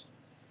ideas.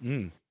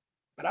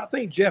 But I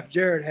think Jeff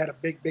Jarrett had a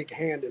big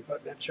hand in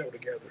putting that show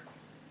together.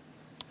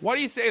 Why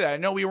do you say that? I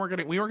know we weren't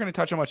gonna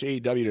touch on much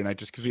AEW tonight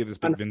just because we have this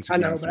big Vince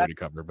McMahon story to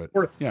cover. But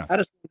yeah, I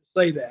just want to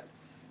say that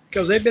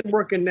because he's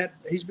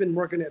been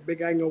working that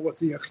big angle with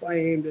the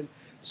Acclaimed and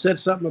said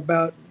something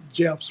about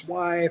Jeff's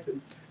wife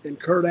and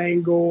Kurt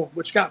Angle,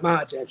 which got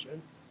my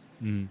attention.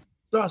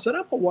 So I said,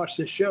 I'm gonna watch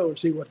this show and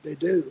see what they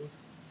do.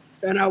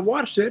 And I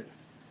watched it,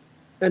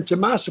 and to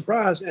my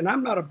surprise, and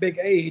I'm not a big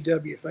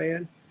AEW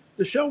fan,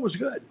 the show was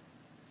good.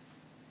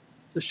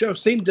 The show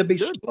seemed to be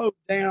slowed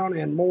down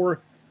and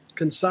more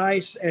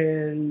concise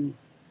and,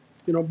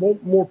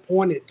 more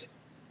pointed.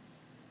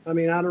 I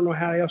mean, I don't know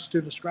how else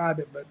to describe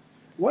it, but it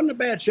wasn't a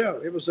bad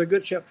show. It was a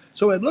good show.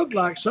 So it looked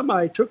like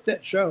somebody took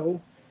that show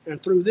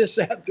and threw this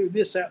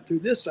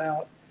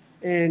out.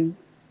 And,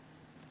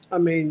 I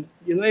mean,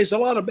 there's a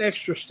lot of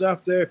extra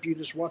stuff there if you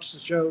just watch the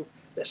show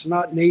that's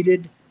not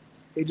needed.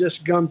 It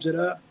just gums it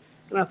up.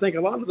 And I think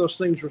a lot of those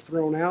things were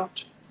thrown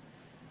out.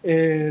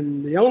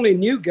 And the only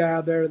new guy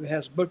there that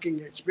has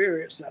booking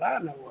experience that I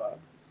know of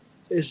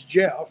is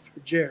Jeff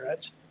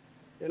Jarrett,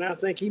 and I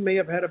think he may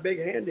have had a big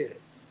hand in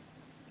it.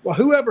 Well,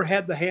 whoever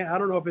had the hand, I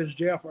don't know if it's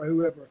Jeff or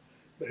whoever,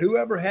 but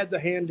whoever had the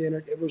hand in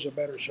it, it was a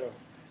better show,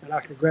 and I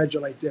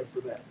congratulate them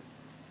for that.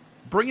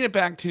 Bringing it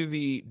back to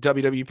the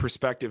WWE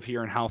perspective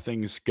here and how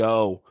things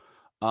go,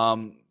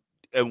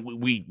 and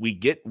we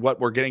get what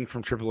we're getting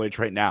from Triple H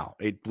right now.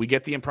 We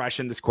get the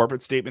impression this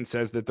corporate statement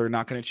says that they're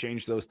not going to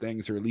change those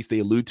things, or at least they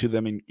allude to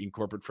them in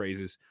corporate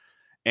phrases.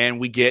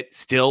 And we get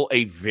still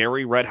a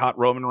very red-hot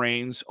Roman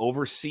Reigns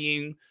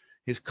overseeing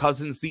his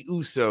cousins, the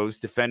Usos,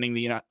 defending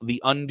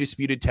the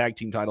undisputed tag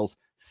team titles.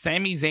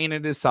 Sami Zayn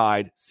at his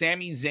side.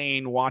 Sami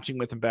Zayn watching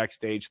with him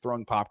backstage,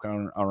 throwing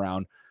popcorn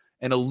around,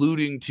 and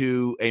alluding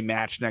to a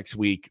match next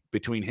week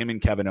between him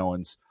and Kevin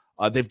Owens.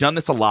 They've done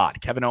this a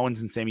lot. Kevin Owens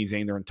and Sami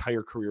Zayn, their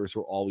entire careers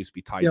will always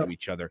be tied to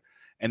each other.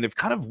 And they've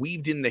kind of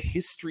weaved in the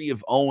history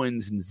of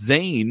Owens and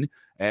Zayn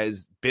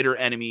as bitter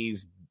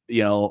enemies,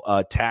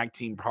 tag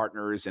team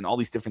partners and all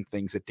these different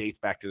things that dates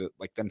back to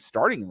like them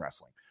starting in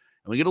wrestling.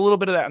 And we get a little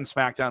bit of that in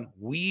SmackDown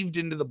weaved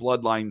into the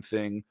bloodline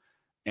thing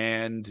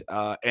and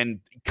kind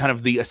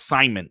of the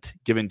assignment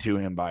given to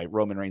him by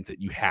Roman Reigns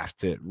that you have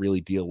to really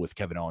deal with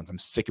Kevin Owens. I'm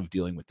sick of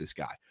dealing with this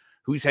guy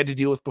who he's had to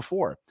deal with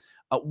before.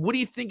 What do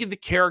you think of the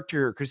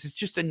character? Because it's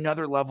just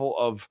another level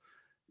of,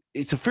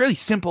 it's a fairly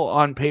simple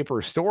on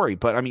paper story,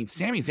 but I mean,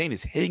 Sami Zayn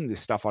is hitting this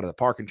stuff out of the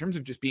park in terms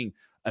of just being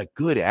a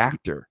good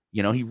actor.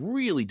 You know, he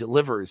really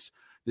delivers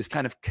this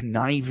kind of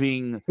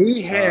conniving,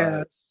 He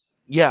has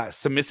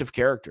submissive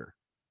character.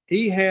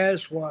 He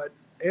has what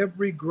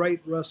every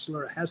great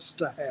wrestler has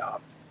to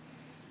have.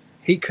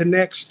 He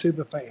connects to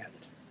the fan.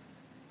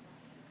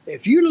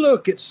 If you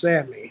look at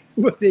Sammy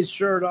with his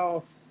shirt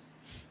off,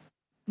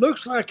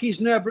 looks like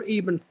he's never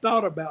even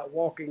thought about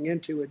walking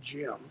into a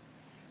gym.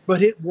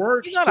 But it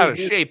works. He's not out of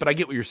shape, but I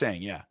get what you're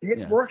saying. Yeah.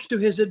 It works to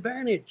his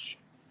advantage.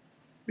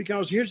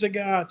 Because here's a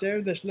guy out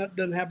there that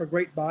doesn't have a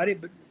great body,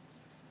 but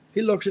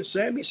he looks at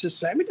Sammy and says,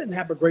 Sammy doesn't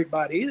have a great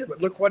body either,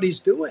 but look what he's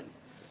doing.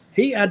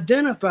 He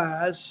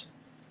identifies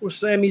with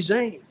Sami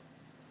Zayn.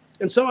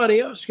 And somebody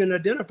else can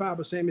identify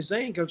with Sami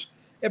Zayn because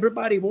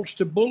everybody wants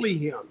to bully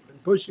him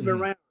and push him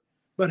around,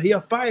 but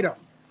he'll fight them.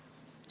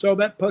 So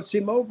that puts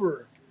him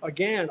over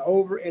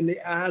in the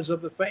eyes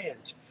of the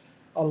fans.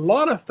 A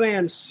lot of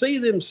fans see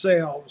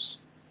themselves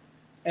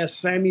as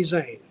Sami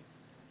Zayn,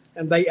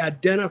 and they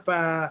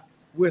identify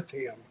with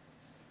him.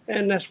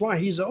 And that's why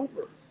he's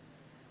over.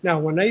 Now,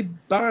 when they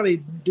finally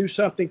do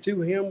something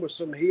to him with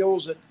some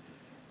heels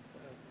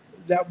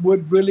that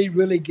would really,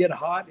 really get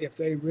hot if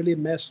they really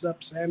messed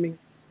up Sammy.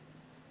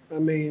 I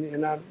mean,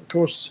 and of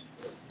course,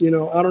 I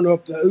don't know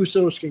if the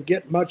Usos can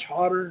get much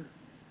hotter,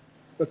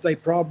 but they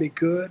probably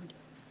could.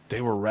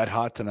 They were red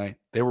hot tonight.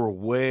 They were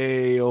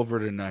way over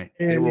tonight.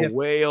 And they were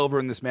way over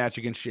in this match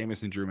against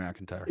Sheamus and Drew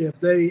McIntyre. If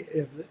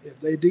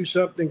they do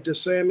something to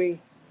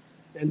Sammy,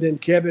 and then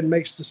Kevin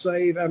makes the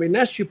save, I mean,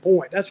 that's your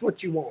point. That's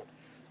what you want.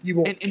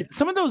 And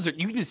some of those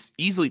you can just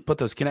easily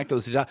connect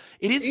those down.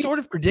 It is sort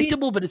of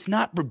predictable, but it's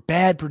not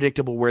bad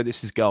predictable where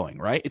this is going,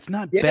 right? It's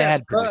not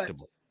bad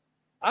predictable.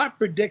 I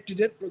predicted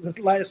it for the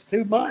last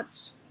 2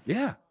 months.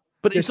 Yeah.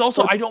 But it's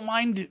also, I don't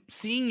mind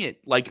seeing it.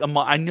 Like,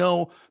 I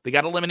know they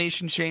got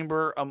Elimination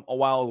Chamber a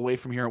while away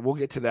from here, and we'll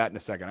get to that in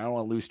a second. I don't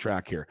want to lose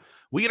track here.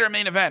 We get our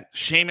main event,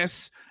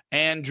 Sheamus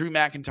and Drew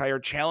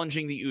McIntyre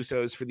challenging the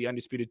Usos for the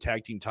Undisputed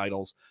Tag Team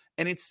titles.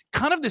 And it's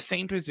kind of the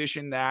same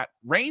position that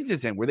Reigns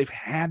is in, where they've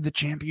had the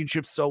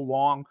championship so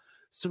long.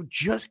 So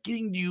just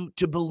getting you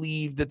to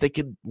believe that they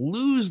could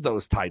lose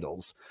those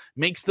titles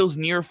makes those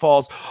near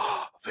falls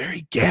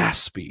very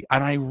gaspy.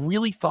 And I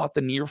really thought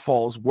the near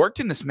falls worked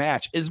in this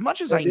match as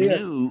much as I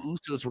knew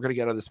Usos were going to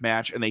get out of this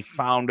match, and they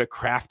found a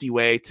crafty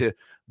way to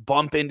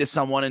bump into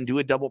someone and do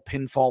a double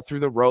pinfall through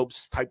the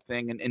ropes type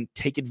thing and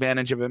take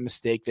advantage of a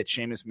mistake that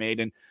Sheamus made.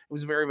 And it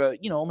was very,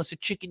 almost a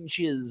chicken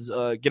shiz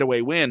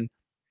getaway win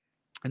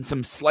and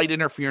some slight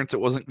interference that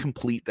wasn't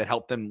complete that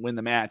helped them win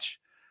the match.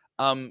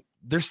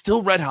 They're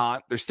still red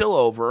hot. They're still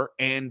over,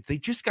 and they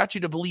just got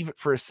you to believe it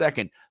for a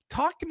second.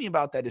 Talk to me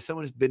about that as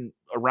someone who's been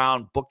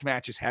around, booked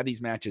matches, had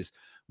these matches.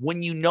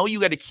 When you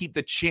got to keep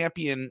the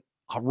champion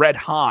red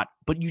hot,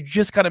 but you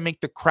just got to make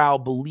the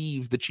crowd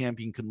believe the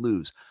champion can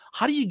lose.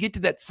 How do you get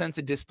to that sense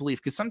of disbelief?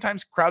 Because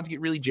sometimes crowds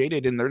get really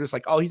jaded, and they're just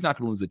like, oh, he's not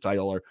going to lose the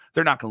title, or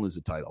they're not going to lose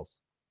the titles.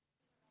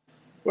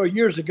 Well,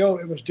 years ago,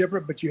 it was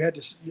different, but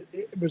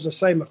it was the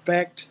same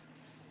effect.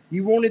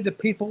 You wanted the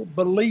people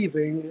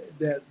believing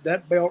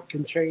that belt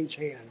can change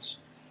hands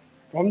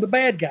from the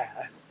bad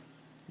guy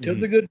to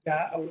the good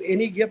guy on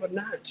any given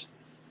night.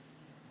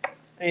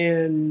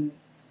 And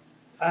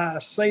I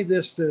say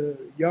this to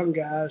young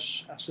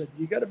guys. I said,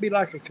 you got to be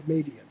like a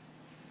comedian.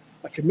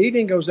 A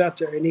comedian goes out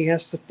there and he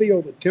has to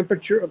feel the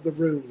temperature of the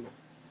room.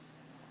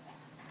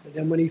 And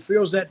then when he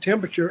feels that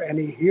temperature and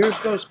he hears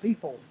those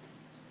people,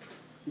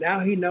 now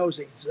he knows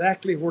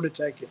exactly where to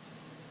take it.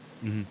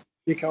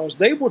 Because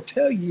they will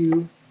tell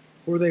you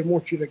where they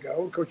want you to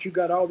go. Of course, you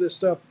got all this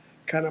stuff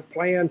kind of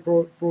planned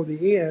for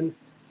the end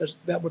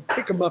that would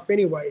pick them up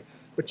anyway.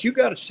 But you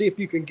got to see if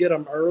you can get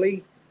them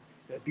early.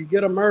 If you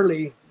get them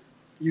early,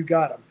 you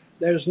got them.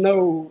 There's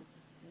no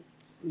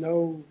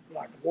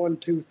like 1,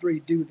 2, 3,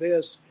 do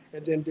this,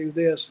 and then do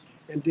this,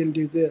 and then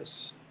do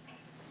this.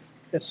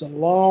 It's a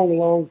long,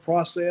 long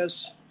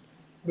process,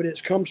 but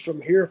it comes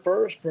from here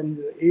first, from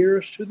the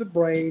ears to the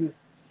brain,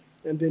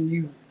 and then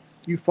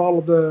you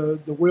follow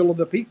the will of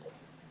the people.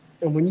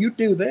 And when you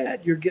do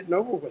that, you're getting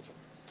over with them.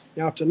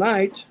 Now,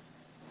 tonight,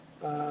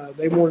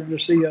 they wanted to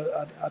see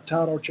a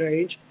title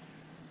change,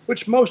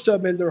 which most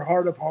of them in their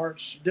heart of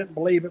hearts didn't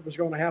believe it was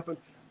going to happen.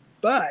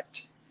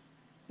 But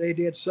they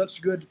did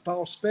such good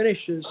false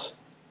finishes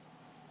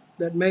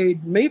that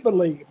made me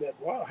believe that,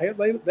 wow,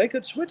 they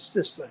could switch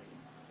this thing.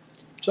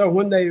 So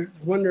when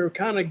they're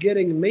kind of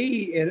getting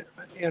me in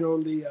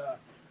on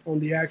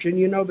the action,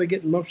 they're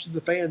getting most of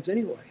the fans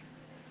anyway.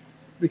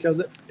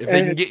 Because if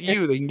they can get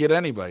you, they can get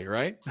anybody,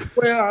 right?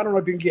 Well, I don't know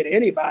if you can get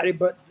anybody,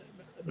 but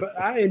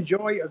I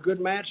enjoy a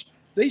good match.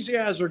 These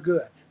guys are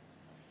good.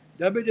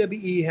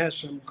 WWE has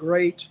some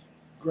great,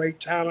 great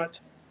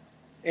talent,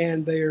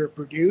 and they're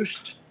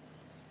produced,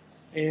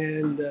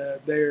 and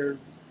they're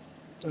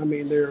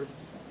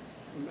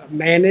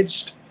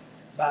managed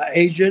by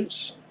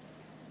agents.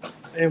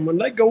 And when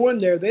they go in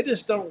there, they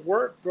just don't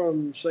work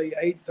from, say,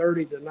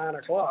 8:30 to 9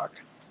 o'clock.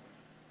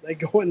 They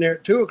go in there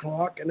at 2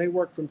 o'clock, and they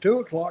work from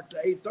 2 o'clock to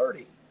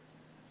 8:30,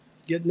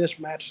 getting this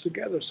match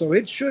together. So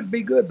it should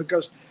be good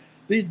because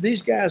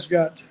these guys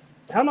got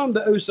How long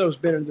the Usos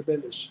been in the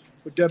business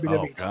with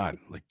WWE? Oh God,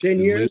 like 10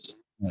 years?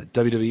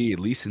 WWE at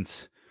least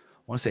since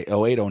I want to say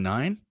 08,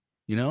 09,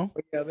 you know?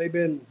 Yeah,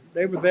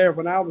 they were there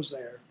when I was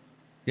there.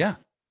 Yeah.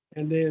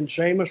 And then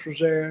Sheamus was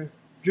there.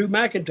 Drew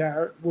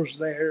McIntyre was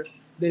there.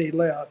 Then he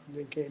left and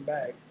then came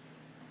back.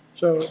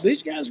 So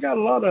these guys got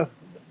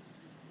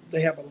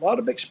they have a lot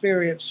of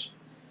experience,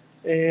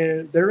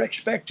 and they're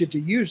expected to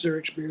use their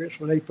experience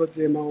when they put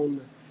them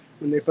on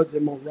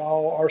Raw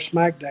or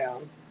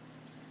SmackDown,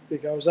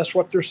 because that's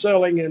what they're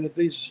selling. And if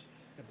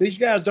these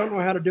guys don't know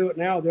how to do it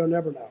now, they'll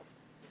never know.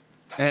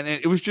 And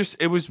it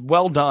was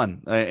well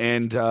done.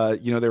 And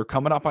you know, they were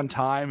coming up on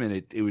time,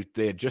 and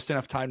they had just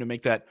enough time to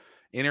make that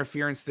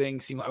interference thing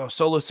seem like, oh,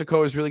 Solo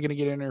Sikoa is really going to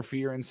get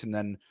interference. And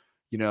then,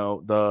 you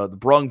know, the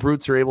Brung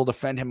Brutes are able to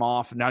fend him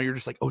off. And now you're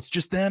just like, oh, it's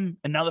just them.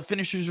 And now the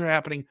finishers are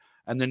happening.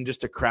 And then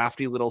just a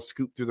crafty little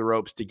scoop through the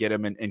ropes to get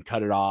him and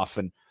cut it off.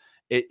 And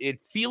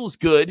it feels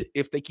good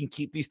if they can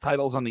keep these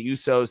titles on the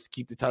Usos,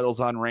 keep the titles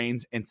on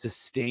Reigns, and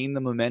sustain the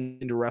momentum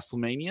into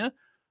WrestleMania.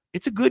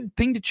 It's a good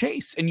thing to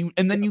chase. And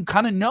then you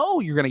kind of know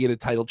you're going to get a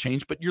title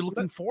change, but you're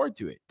looking forward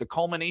to it. The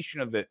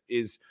culmination of it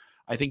is,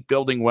 I think,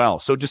 building well.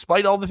 So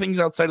despite all the things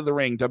outside of the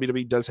ring,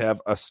 WWE does have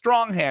a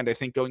strong hand, I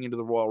think, going into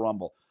the Royal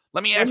Rumble.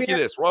 Let me ask you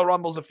this. Royal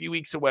Rumble's a few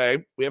weeks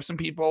away. We have some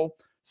people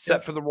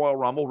set for the Royal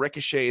Rumble.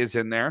 Ricochet is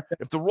in there.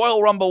 If the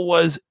Royal Rumble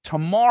was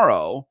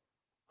tomorrow,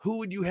 who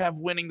would you have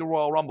winning the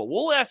Royal Rumble?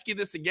 We'll ask you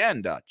this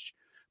again, Dutch.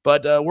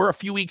 But we're a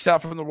few weeks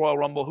out from the Royal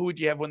Rumble. Who would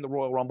you have win the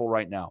Royal Rumble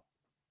right now?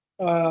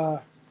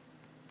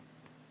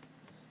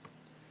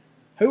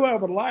 Who I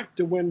would like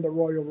to win the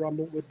Royal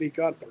Rumble would be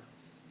Gunther.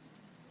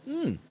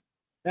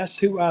 That's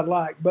who I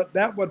like. But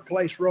that would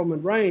place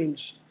Roman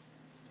Reigns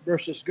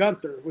versus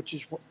Gunther, which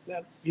is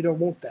that you don't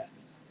want that.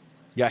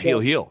 Yeah,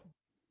 heel.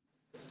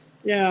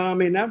 Yeah, I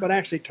mean that would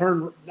actually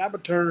turn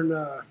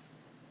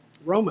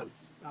Roman,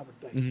 I would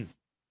think. Mm-hmm.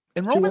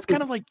 And Roman's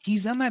kind of like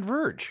he's on that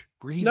verge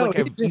where he's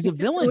he's a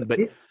villain. But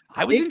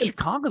I was in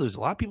Chicago. There's a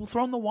lot of people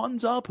throwing the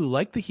ones up who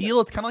like the heel.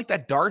 It's kind of like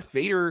that Darth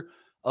Vader.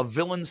 A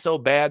villain so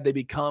bad they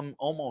become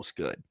almost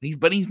good.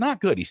 But he's not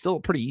good. He's still a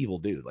pretty evil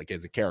dude, like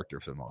as a character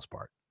for the most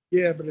part.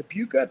 Yeah, but if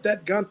you got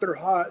that Gunther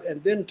hot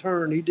and then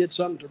he did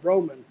something to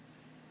Roman,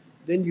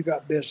 then you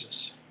got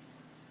business.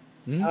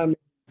 I mean,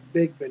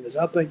 big business.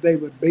 I think they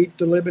would beat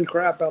the living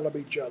crap out of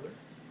each other.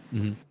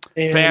 Mm-hmm.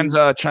 Fans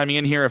chiming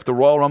in here. If the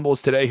Royal Rumble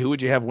is today, who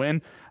would you have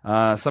win?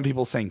 Some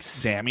people saying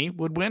Sammy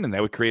would win, and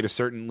that would create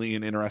certainly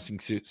an interesting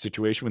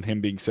situation with him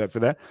being set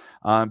for that.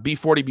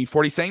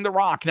 B40 saying The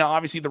Rock. Now,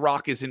 obviously, The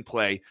Rock is in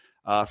play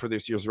for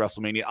this year's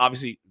WrestleMania.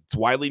 Obviously, it's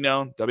widely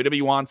known.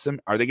 WWE wants him.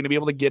 Are they going to be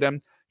able to get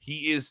him?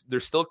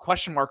 There's still a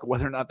question mark of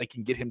whether or not they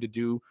can get him to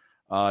do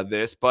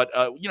this. But,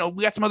 you know,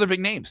 we got some other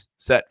big names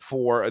set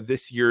for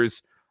this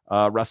year's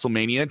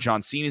WrestleMania.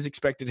 John Cena is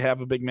expected to have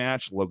a big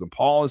match. Logan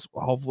Paul is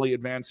hopefully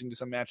advancing to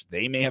some match.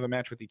 They may have a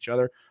match with each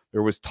other.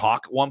 There was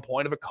talk at one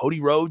point of a Cody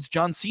Rhodes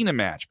John Cena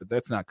match, but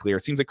that's not clear.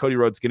 It seems like Cody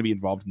Rhodes is going to be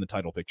involved in the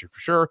title picture for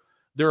sure.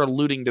 They're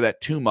alluding to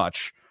that too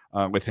much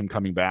with him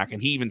coming back,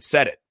 and he even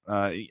said it.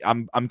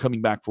 I'm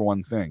coming back for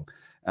one thing.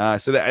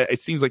 So that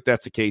it seems like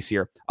that's the case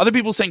here. Other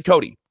people saying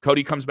Cody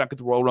comes back at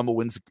the Royal Rumble,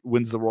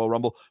 wins the Royal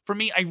Rumble. For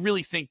me, I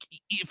really think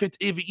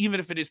even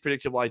if it is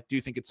predictable, I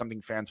do think it's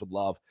something fans would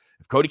love.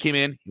 If Cody came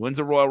in, he wins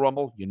the Royal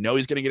Rumble, you know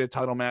he's going to get a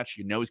title match,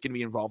 you know he's going to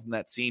be involved in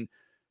that scene.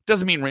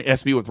 Doesn't mean it has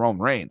to be with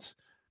Roman Reigns.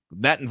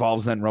 That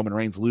involves then Roman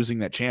Reigns losing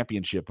that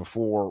championship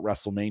before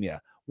WrestleMania.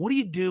 What do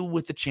you do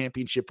with the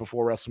championship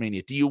before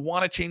WrestleMania? Do you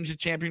want to change the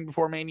champion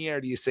before Mania,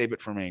 or do you save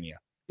it for Mania?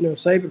 No,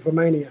 save it for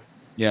Mania.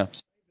 Yeah.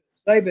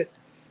 Save it.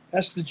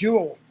 That's the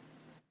jewel.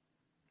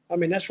 I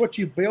mean, that's what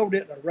you build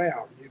it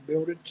around. You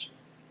build it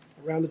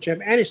around the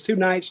champion. And it's 2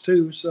 nights,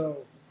 too, so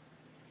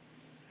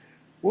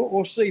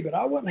we'll see. But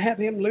I wouldn't have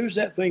him lose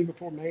that thing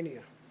before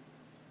Mania.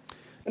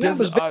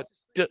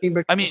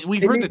 I mean,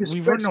 we've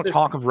heard no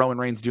talk of Roman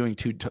Reigns doing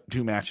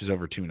two matches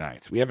over 2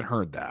 nights. We haven't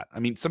heard that.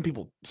 I mean, some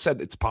people said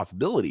it's a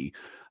possibility,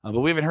 but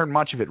we haven't heard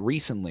much of it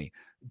recently.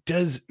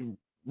 Does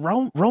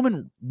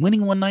Roman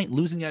winning one night,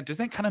 losing that, does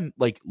that kind of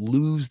like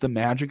lose the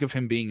magic of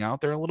him being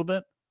out there a little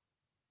bit?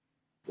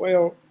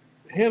 Well,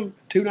 him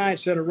 2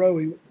 nights in a row,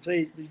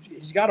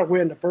 he's got to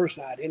win the first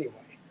night anyway.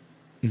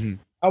 Mm-hmm.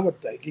 I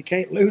would think. He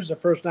can't lose the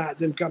first night,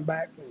 then come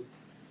back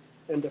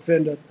and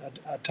defend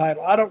a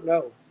title. I don't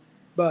know.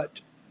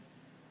 But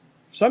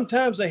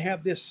sometimes they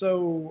have this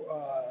so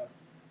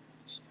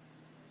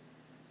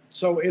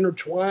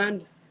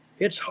intertwined,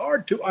 it's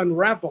hard to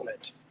unravel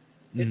it.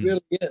 It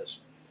really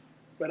is.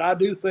 But I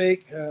do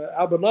think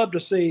I would love to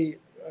see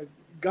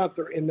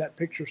Gunther in that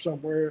picture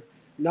somewhere,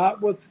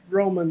 not with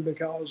Roman,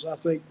 because I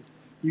think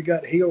you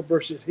got heel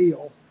versus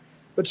heel.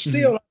 But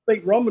still, I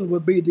think Roman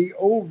would be the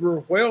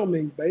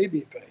overwhelming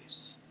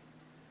babyface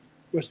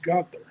with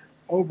Gunther.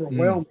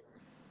 Overwhelming.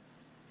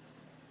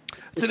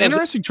 It's an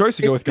interesting choice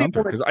to go with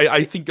Gunther, because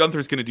I think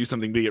Gunther's going to do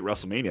something big at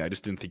WrestleMania. I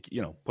just didn't think,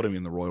 put him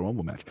in the Royal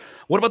Rumble match.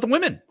 What about the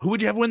women? Who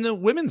would you have win the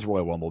women's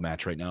Royal Rumble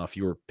match right now if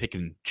you were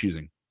picking,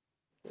 choosing?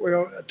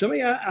 Well, to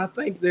me, I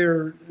think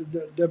they're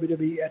the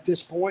WWE at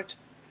this point.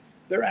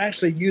 They're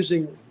actually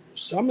using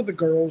some of the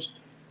girls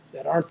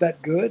that aren't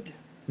that good.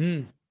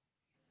 Mm.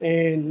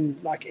 And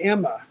like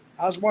Emma,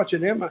 I was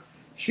watching Emma.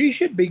 She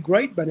should be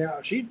great by now.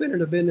 She's been in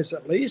the business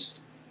at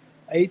least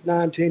 8,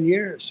 9, 10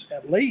 years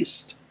at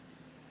least.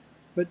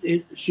 But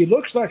she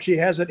looks like she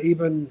hasn't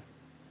even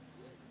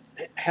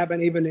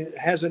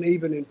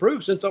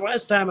improved since the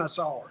last time I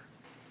saw her.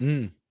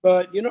 Mm.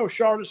 But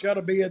Charlotte's got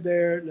to be in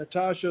there.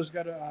 Natasha's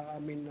got to.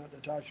 Not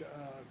Natasha.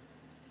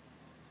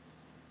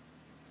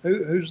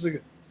 Who's the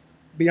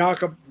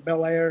Bianca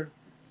Belair?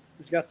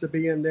 Has got to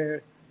be in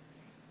there.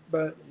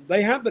 But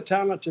they have the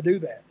talent to do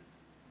that.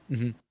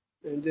 Mm-hmm.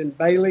 And then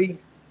Bailey.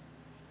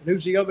 And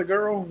who's the other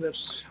girl?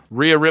 That's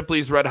Rhea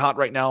Ripley's red hot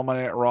right now on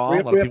Monday Night Raw.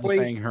 A lot of people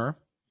saying her.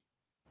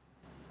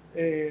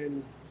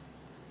 And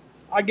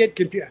I get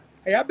confused.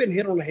 Hey, I've been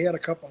hit on the head a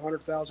couple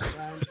 100,000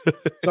 times.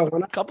 So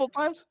when a couple of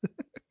times,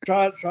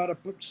 try to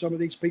put some of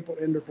these people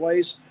in their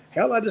place,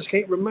 hell, I just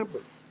can't remember.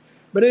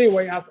 But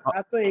anyway,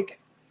 I think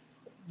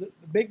the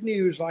big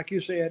news, like you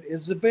said,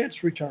 is the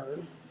Vince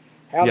return.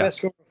 How that's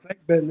going to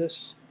affect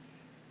business.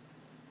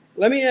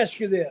 Let me ask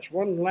you this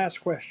one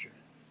last question.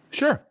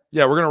 Sure.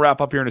 Yeah, we're going to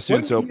wrap up here in a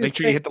soon. So make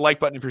sure you hit the like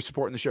button if you're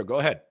supporting the show. Go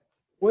ahead.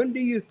 When do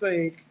you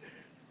think,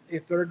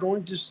 if they're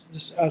going to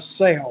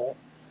sell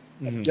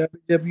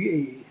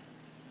WWE,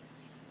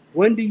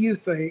 when do you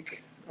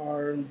think,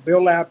 or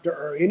Bill Apter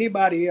or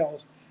anybody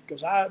else,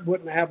 because I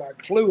wouldn't have a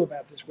clue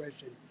about this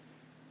question,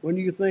 when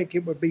do you think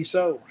it would be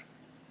sold?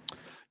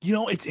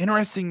 It's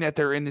interesting that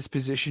they're in this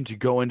position to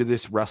go into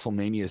this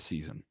WrestleMania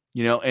season,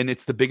 and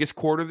it's the biggest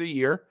quarter of the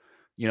year.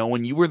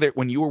 When you were there,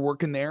 when you were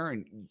working there,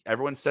 and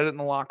everyone said it in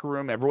the locker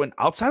room, everyone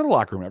outside of the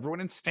locker room,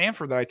 everyone in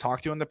Stanford that I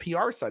talked to on the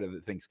PR side of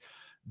the things,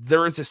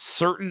 there is a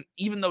certain,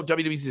 even though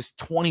WWE is this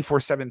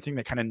 24/7 thing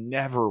that kind of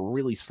never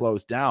really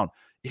slows down,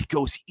 it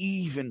goes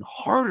even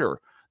harder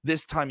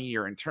this time of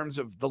year in terms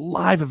of the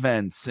live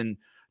events and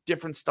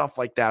different stuff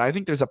like that. I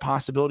think there's a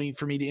possibility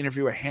for me to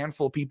interview a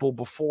handful of people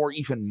before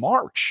even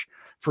March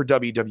for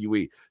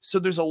WWE. So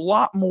there's a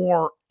lot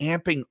more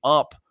amping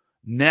up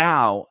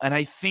now. And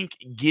I think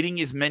getting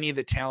as many of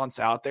the talents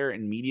out there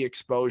and media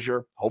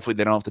exposure, hopefully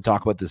they don't have to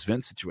talk about this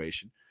Vince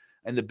situation,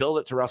 and the build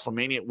up to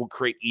WrestleMania will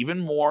create even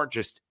more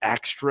just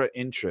extra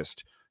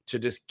interest to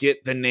just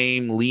get the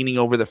name leaning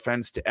over the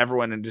fence to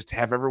everyone and just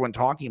have everyone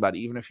talking about it,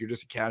 even if you're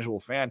just a casual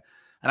fan.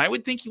 And I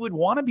would think you would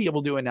want to be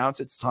able to announce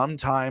it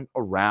sometime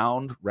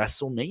around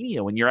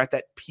WrestleMania when you're at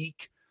that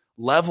peak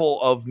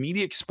level of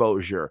media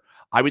exposure.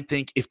 I would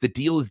think if the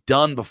deal is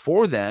done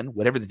before then,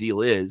 whatever the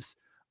deal is,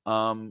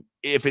 some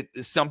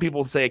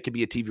people say it could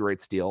be a TV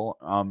rights deal.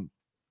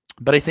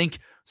 But I think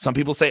some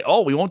people say,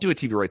 oh, we won't do a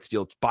TV rights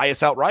deal. Buy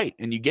us outright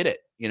and you get it.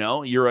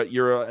 You're a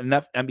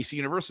NBC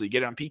Universal. You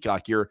get it on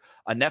Peacock. You're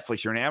a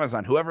Netflix. You're an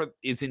Amazon. Whoever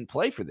is in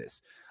play for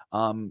this.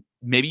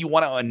 Maybe you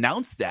want to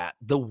announce that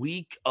the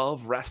week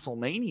of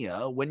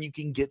WrestleMania when you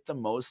can get the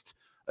most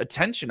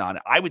attention on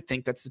it. I would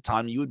think that's the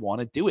time you would want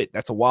to do it.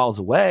 That's a whiles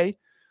away.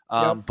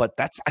 But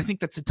I think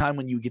that's the time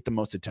when you get the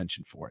most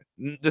attention for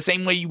it. The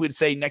same way you would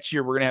say next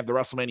year, we're going to have the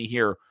WrestleMania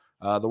here,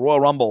 the Royal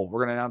Rumble.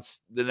 We're going to announce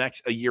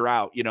a year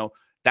out,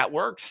 that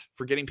works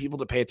for getting people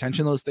to pay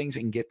attention to those things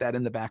and get that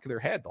in the back of their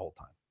head the whole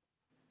time.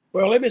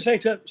 Well, let me say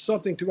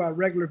something to our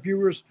regular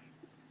viewers.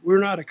 We're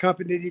not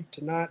accompanied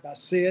tonight by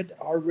Sid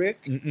or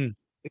Rick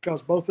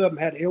because both of them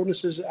had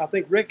illnesses. I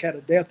think Rick had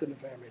a death in the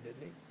family,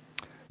 didn't he?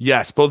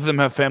 Yes, both of them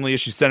have family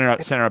issues. Send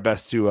our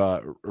best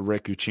to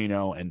Rick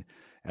Uccino and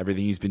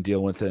everything he's been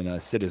dealing with,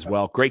 and Sid as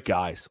well. Great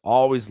guys.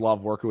 Always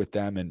love working with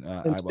them, and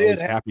I'm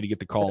always happy to get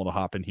the call and to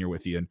hop in here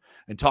with you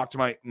and talk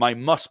to my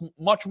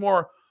much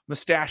more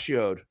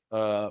mustachioed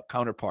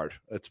counterpart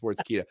at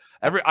Sportskeeda.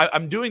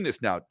 I'm doing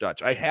this now,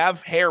 Dutch. I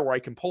have hair where I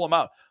can pull them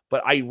out,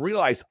 but I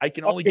realize I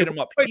can only get them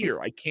up here.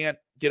 I can't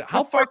get it.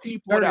 How far can you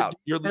pull it out?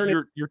 Your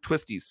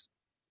twisties.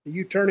 Do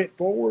you turn it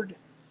forward?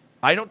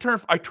 I don't turn.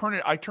 I turn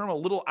them a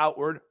little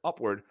upward,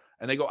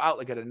 and they go out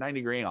like at a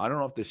 90-degree angle. I don't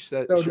know if this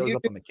shows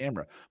up on the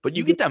camera, but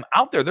you get them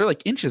out there. They're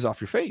like inches off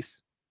your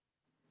face.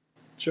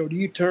 So do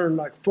you turn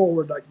like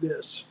forward like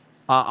this?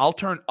 I'll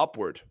turn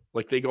upward,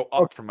 like they go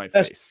up from my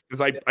face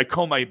because I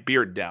comb my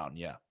beard down.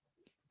 Yeah.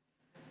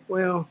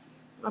 Well,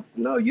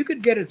 no, you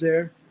could get it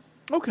there.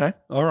 Okay.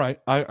 All right.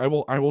 I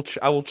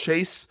will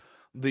chase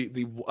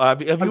the.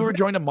 Have you ever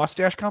joined a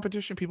mustache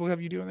competition? People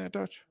have you doing that,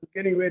 Dutch? I'm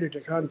getting ready to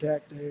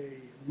contact a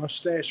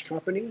mustache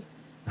company.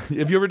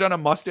 Have you ever done a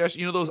mustache?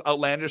 Those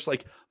outlandish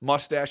like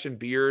mustache and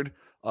beard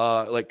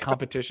like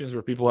competitions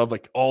where people have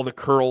like all the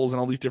curls and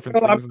all these different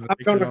things. I'm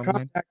going to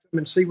contact them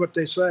and see what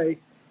they say.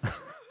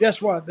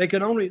 Guess what? They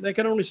can only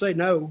say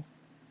no.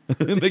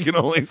 They can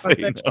only say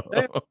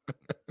no.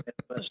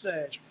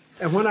 Mustache.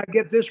 And when I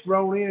get this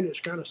grown in, it's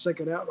kind of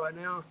sticking out right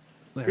now.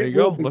 There you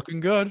go. Looking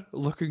good.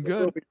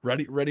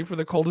 Ready for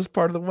the coldest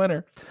part of the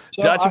winter.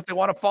 So Dutch, if they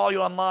want to follow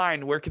you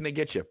online, where can they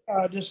get you?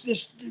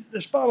 Just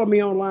follow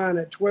me online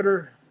at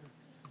Twitter,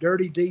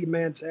 Dirty D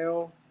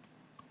Mantell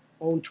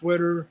on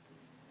Twitter.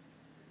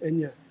 And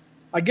yeah,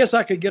 I guess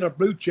I could get a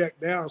blue check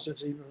now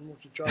since he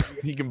wants to charge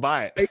me. You can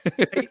buy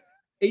it.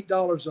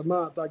 $8 a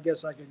month. I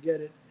guess I could get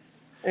it.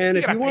 And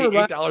You if you gotta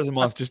want pay to $8 a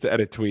month just to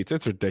edit tweets.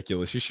 It's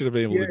ridiculous. You should have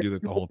been able to do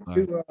that the whole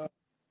time.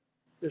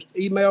 just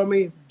email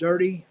me,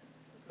 dirty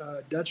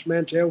Dutch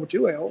Mantell with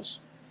 2 L's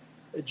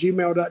at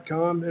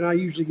gmail.com, and I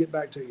usually get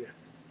back to you.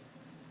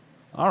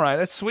 All right,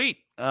 that's sweet.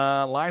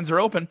 Lines are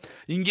open.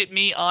 You can get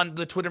me on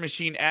the Twitter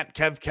machine at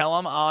Kev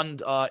Kellum, on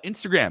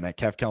Instagram at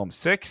Kev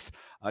Kellum6.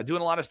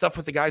 Doing a lot of stuff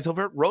with the guys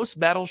over at Roast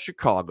Battle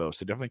Chicago.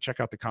 So definitely check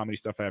out the comedy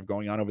stuff I have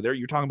going on over there.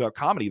 You're talking about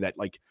comedy, that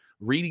like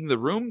reading the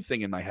room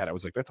thing in my head. I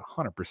was like, that's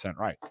 100%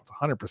 right. That's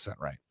 100%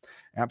 right.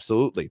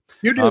 Absolutely.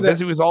 You do that.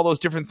 Busy with all those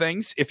different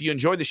things. If you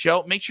enjoy the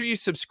show, make sure you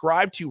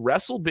subscribe to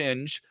Wrestle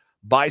Binge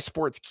by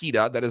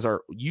Sportskeeda. That is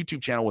our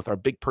YouTube channel with our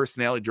big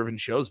personality-driven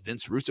shows.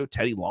 Vince Russo,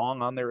 Teddy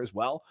Long on there as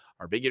well.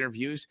 Our big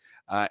interviews.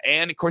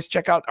 And, of course,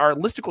 check out our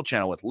listicle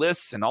channel with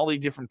lists and all the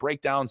different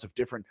breakdowns of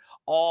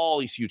all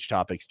these huge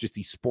topics. Just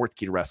the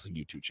Sportskeeda Wrestling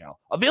YouTube channel.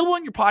 Available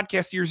on your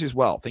podcast ears as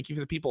well. Thank you for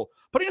the people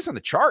putting us on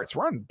the charts.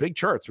 We're on big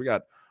charts. We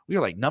are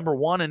like number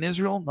 1 in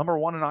Israel, number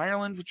 1 in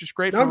Ireland, which is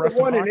great. Number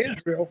for 1 in podcast.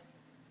 Israel.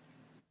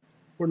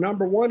 We're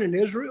number 1 in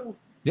Israel?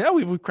 Yeah,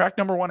 we've cracked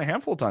number 1 a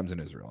handful of times in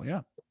Israel,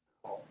 yeah.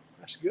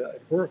 That's good.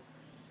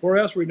 Where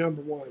else are we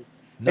number 1?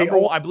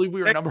 I believe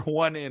we were number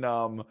 1 in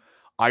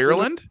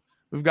Ireland.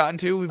 We've gotten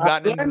into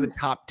the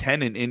top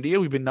 10 in India.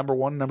 We've been number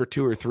 1, number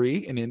 2, or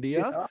 3 in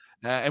India.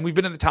 Yeah. And we've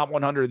been in the top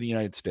 100 in the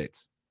United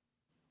States.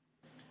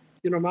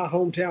 My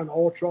hometown,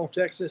 Ultra,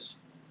 Texas,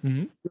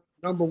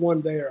 number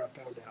 1 there, I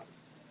found out.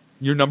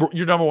 You're number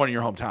 1 in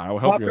your hometown. I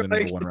hope you're the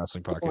number 1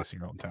 wrestling podcast in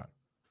your hometown.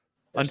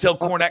 Until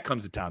Cornette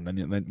comes to town, then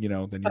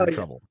you're in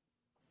trouble.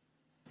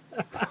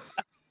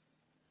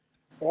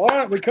 All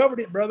right, we covered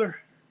it, brother.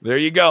 There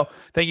you go.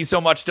 Thank you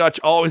so much, Dutch.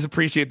 Always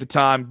appreciate the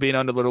time. Being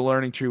under the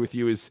learning tree with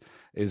you is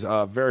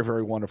very,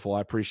 very wonderful.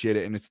 I appreciate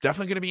it. And it's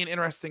definitely going to be an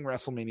interesting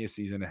WrestleMania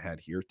season ahead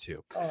here,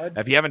 too.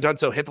 If you haven't done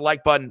so, hit the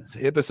like button,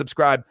 hit the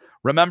subscribe.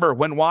 Remember,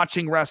 when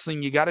watching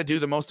wrestling, you got to do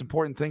the most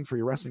important thing for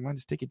your wrestling mind.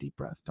 Just take a deep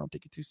breath. Don't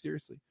take it too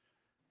seriously.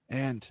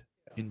 And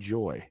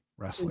enjoy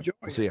wrestling.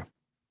 We'll see you.